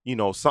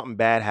 something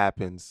bad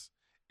happens,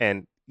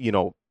 and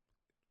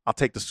I'll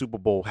take the Super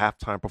Bowl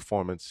halftime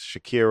performance.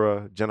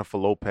 Shakira, Jennifer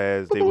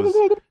Lopez, they was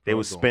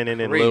Going spinning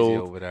in crazy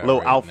little over that little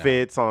right now.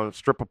 outfits on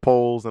stripper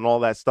poles and all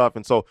that stuff,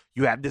 and so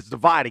you have this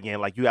divide again.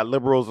 Like you got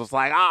liberals, it's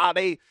like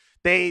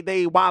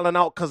they wilding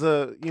out because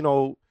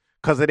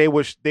of they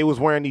was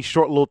wearing these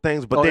short little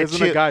things, but they're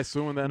isn't a guy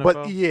suing the NFL?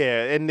 but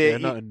yeah, and they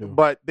nothing new.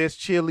 but there's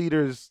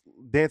cheerleaders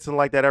dancing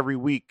like that every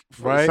week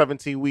for Right.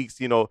 17 weeks.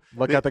 Look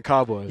at the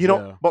Cowboys.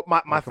 But my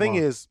Like, come thing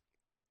on. is,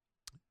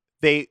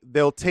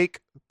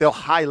 they'll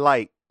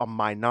highlight a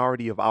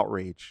minority of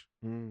outrage.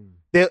 Mm.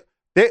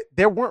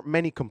 There weren't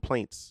many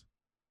complaints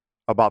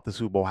about the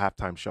Super Bowl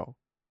halftime show.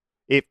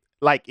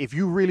 If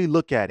you really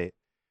look at it,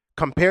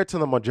 compared to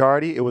the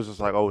majority, it was just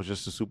like, oh, it's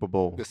just a Super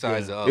Bowl.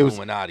 Besides the It was-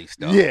 Illuminati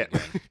stuff. Yeah. again,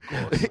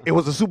 of course. It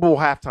was a Super Bowl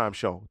halftime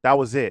show. That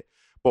was it.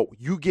 But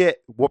you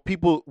get what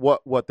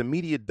the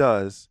media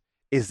does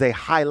is they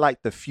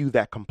highlight the few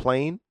that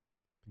complain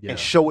Yeah. and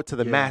show it to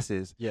the Yeah.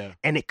 masses, Yeah.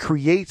 and it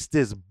creates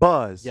this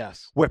buzz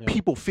Yes. where Yeah.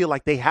 people feel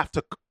like they have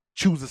to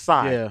choose a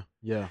side.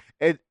 Yeah.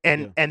 Yeah.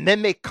 And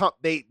then they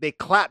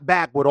clap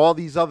back with all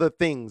these other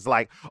things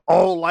like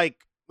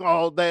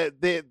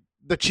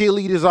the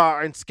cheerleaders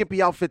are in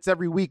skimpy outfits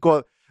every week,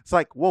 or it's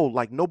like, whoa,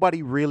 like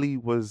nobody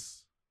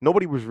was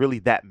really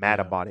that mad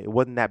Yeah. about it. It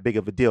wasn't that big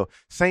of a deal.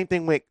 Same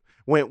thing with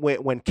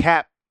when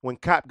Cap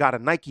got a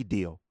Nike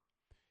deal.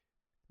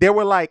 There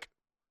were like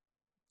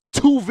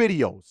 2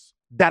 videos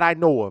that I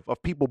know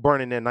of people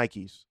burning their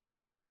Nikes.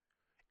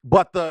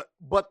 But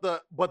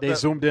They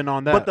zoomed in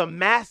on that. but the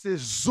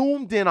masses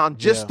zoomed in on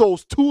just Yeah.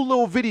 those 2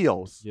 little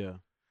videos. yeah.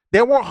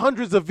 There weren't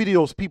hundreds of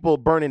videos people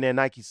burning their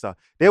Nike stuff.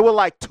 There were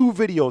like 2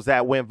 videos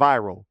that went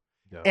viral.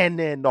 Yeah. And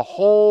then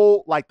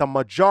the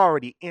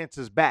majority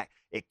answers back.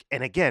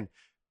 And again,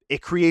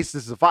 it creates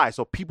this divide.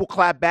 So people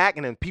clap back,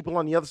 and then people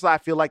on the other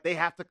side feel like they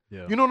have to.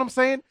 Yeah. You know what I'm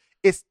saying?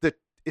 It's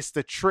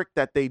the trick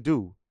that they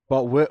do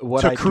But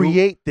what to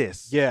create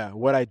this. Yeah,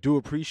 what I do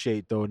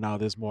appreciate though, now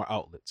there's more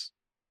outlets.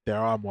 There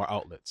are more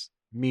outlets,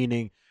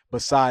 meaning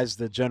besides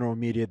the general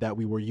media that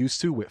we were used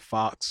to with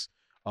Fox,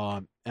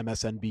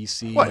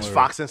 MSNBC. What, it's or,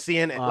 Fox and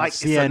CNN? Like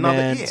CNN, it's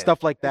another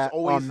stuff like there's that.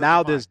 always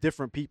Now a there's divide.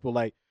 different people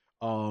like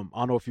I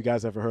don't know if you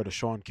guys ever heard of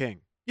Sean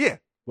King, Yeah,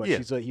 but yeah.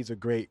 he's a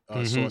great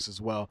source as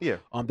well. Yeah.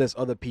 There's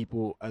other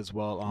people as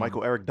well.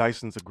 Michael Eric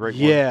Dyson's a great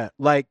one. Yeah,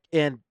 like,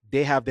 and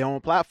they have their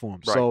own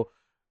platforms. Right. So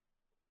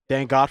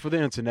thank God for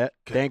the internet.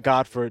 Thank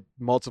God for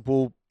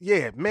multiple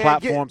Yeah, man.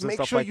 platforms and make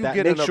stuff sure like you that.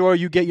 get Make sure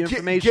you get your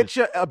information. Get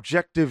your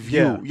objective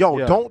view. Yeah,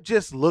 yeah. Don't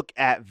just look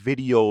at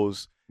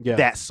videos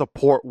that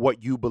support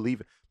what you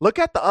believe in. Look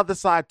at the other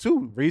side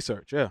too.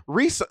 Research, yeah.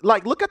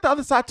 Like look at the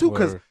other side too,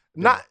 because Word.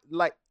 not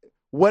like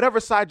whatever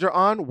side you're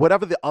on,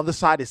 whatever the other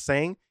side is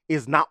saying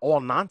is not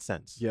all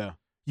nonsense. Yeah.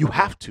 You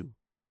have to.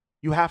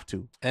 You have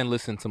to. And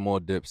listen to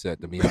more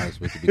Dipset, to be honest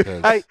with you,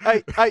 because I.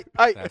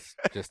 that's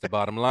just the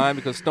bottom line,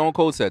 because Stone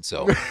Cold said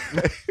so.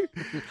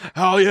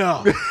 Hell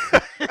yeah.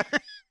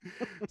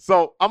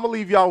 So I'm gonna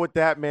leave y'all with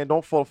that, man.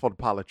 Don't fall for the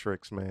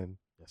Politricks, man.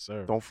 Yes,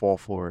 sir. Don't fall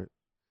for it.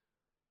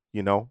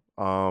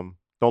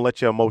 Don't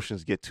let your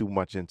emotions get too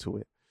much into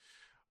it.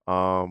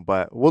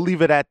 But we'll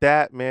leave it at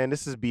that, man.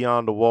 This is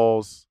Beyond the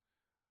Walls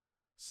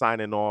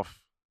signing off.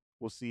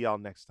 We'll see y'all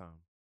next time.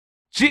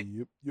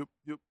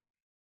 Yep.